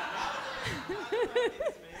 Right.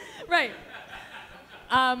 Right.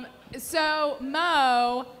 So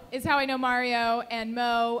Mo is how I know Mario, and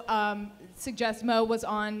Mo suggests Mo was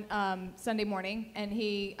on Sunday morning, and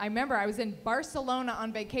I remember I was in Barcelona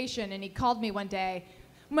on vacation, and he called me one day,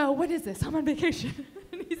 Mo, what is this? I'm on vacation.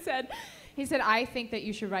 And he said, I think that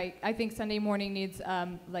you should write, I think Sunday morning needs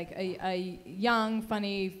like a young,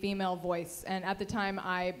 funny female voice, and at the time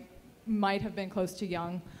I might have been close to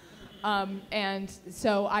young. And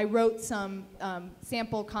so I wrote some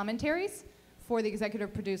sample commentaries for the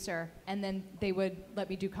executive producer, and then they would let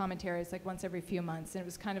me do commentaries like once every few months, and it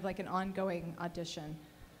was kind of like an ongoing audition.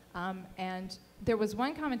 And there was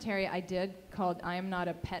one commentary I did called I Am Not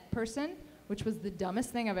a Pet Person, which was the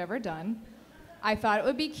dumbest thing I've ever done. I thought it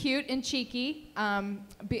would be cute and cheeky.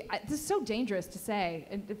 This is so dangerous to say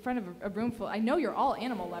in front of a room full. I know you're all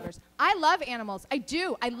animal lovers. I love animals. I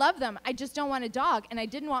do. I love them. I just don't want a dog, and I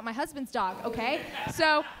didn't want my husband's dog, okay?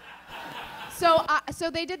 So So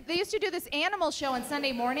they used to do this animal show on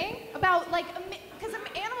Sunday morning about because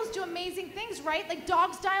animals do amazing things, right? Like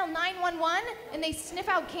dogs dial 911 and they sniff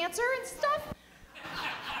out cancer and stuff.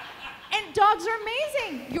 And dogs are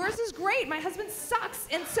amazing. Yours is great. My husband sucks.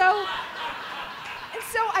 And so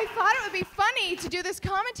I thought it would be funny to do this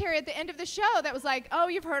commentary at the end of the show that was like, oh,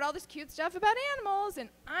 you've heard all this cute stuff about animals, and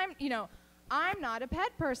I'm not a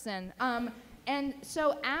pet person. And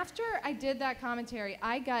so after I did that commentary,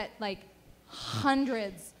 I got like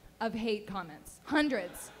hundreds of hate comments,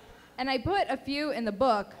 hundreds. And I put a few in the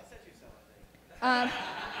book.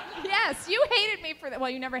 Yes, you hated me for that. Well,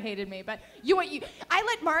 you never hated me, but I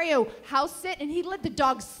let Mario house sit, and he let the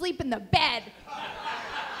dog sleep in the bed.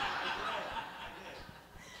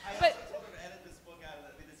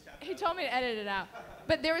 He told me to edit it out.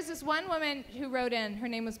 But there was this one woman who wrote in. Her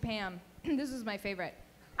name was Pam. This was my favorite.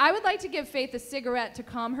 I would like to give Faith a cigarette to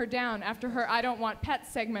calm her down after her I Don't Want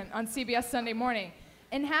Pets segment on CBS Sunday Morning.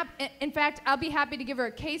 In fact, I'll be happy to give her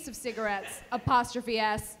a case of cigarettes,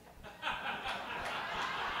 '*S.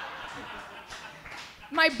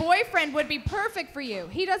 My boyfriend would be perfect for you.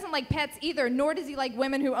 He doesn't like pets either, nor does he like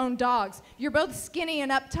women who own dogs. You're both skinny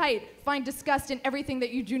and uptight, find disgust in everything that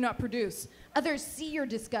you do not produce. Others see your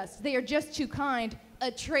disgust. They are just too kind,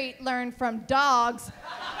 a trait learned from dogs,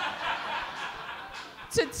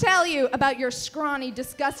 to tell you about your scrawny,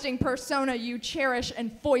 disgusting persona you cherish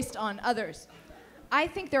and foist on others. I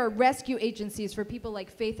think there are rescue agencies for people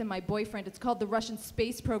like Faith and my boyfriend. It's called the Russian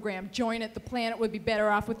space program. Join it. The planet would be better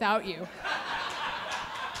off without you.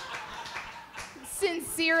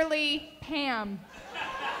 Sincerely, Pam.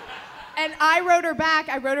 And I wrote her back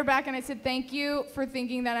and I said, thank you for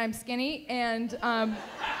thinking that I'm skinny, and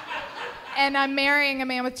I'm marrying a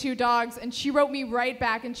man with 2 dogs. And she wrote me right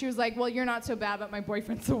back, and she was like, well, you're not so bad, but my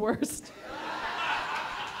boyfriend's the worst.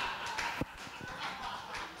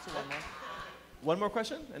 One more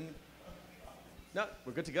question? No,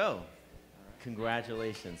 we're good to go.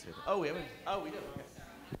 Congratulations. Oh, we do. Okay.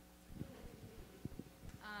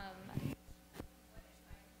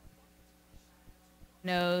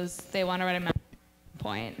 Knows they want to write a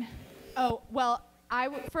point. Oh, well,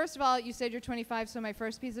 first of all, you said you're 25, so my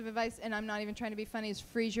first piece of advice, and I'm not even trying to be funny, is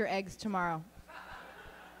freeze your eggs tomorrow.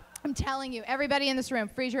 I'm telling you, everybody in this room,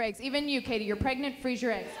 freeze your eggs. Even you, Katie, you're pregnant, freeze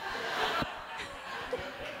your eggs.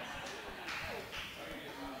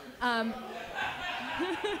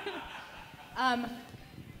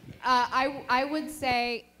 I would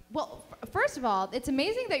say, well, first of all, it's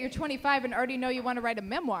amazing that you're 25 and already know you want to write a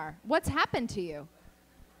memoir. What's happened to you?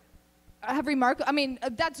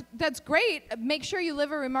 That's great. Make sure you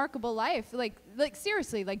live a remarkable life. Like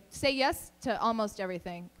seriously, say yes to almost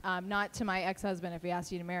everything. Not to my ex-husband if he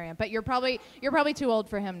asked you to marry him, but you're probably too old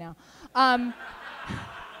for him now.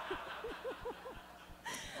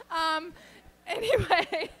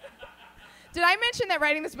 Anyway, did I mention that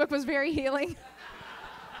writing this book was very healing?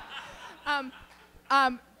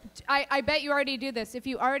 I bet you already do this. If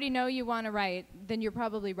you already know you want to write, then you're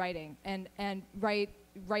probably writing, and write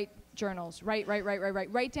journals. Write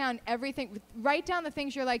down everything. Write down the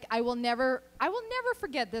things you're like, I will never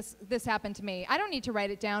forget this happened to me. I don't need to write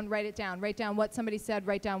it down. Write it down. Write down what somebody said.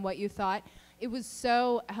 Write down what you thought. It was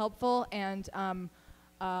so helpful and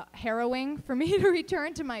harrowing for me to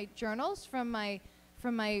return to my journals from my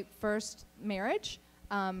first marriage.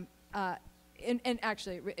 And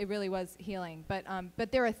actually, it really was healing.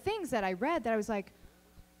 But there are things that I read that I was like,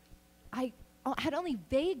 I had only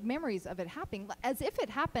vague memories of it happening, as if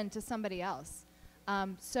it happened to somebody else.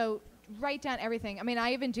 So write down everything. I mean,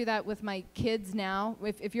 I even do that with my kids now.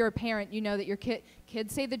 If you're a parent, you know that your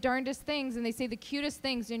kids say the darndest things, and they say the cutest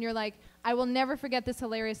things, and you're like, I will never forget this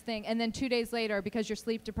hilarious thing. And then 2 days later, because you're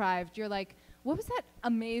sleep deprived, you're like, what was that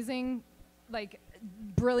amazing,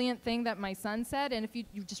 brilliant thing that my son said? And if you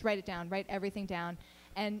just write it down, write everything down,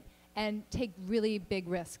 and take really big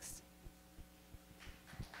risks.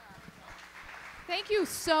 Thank you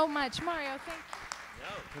so much, Mario. Thank you. No,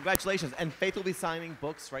 congratulations. And Faith will be signing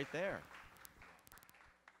books right there.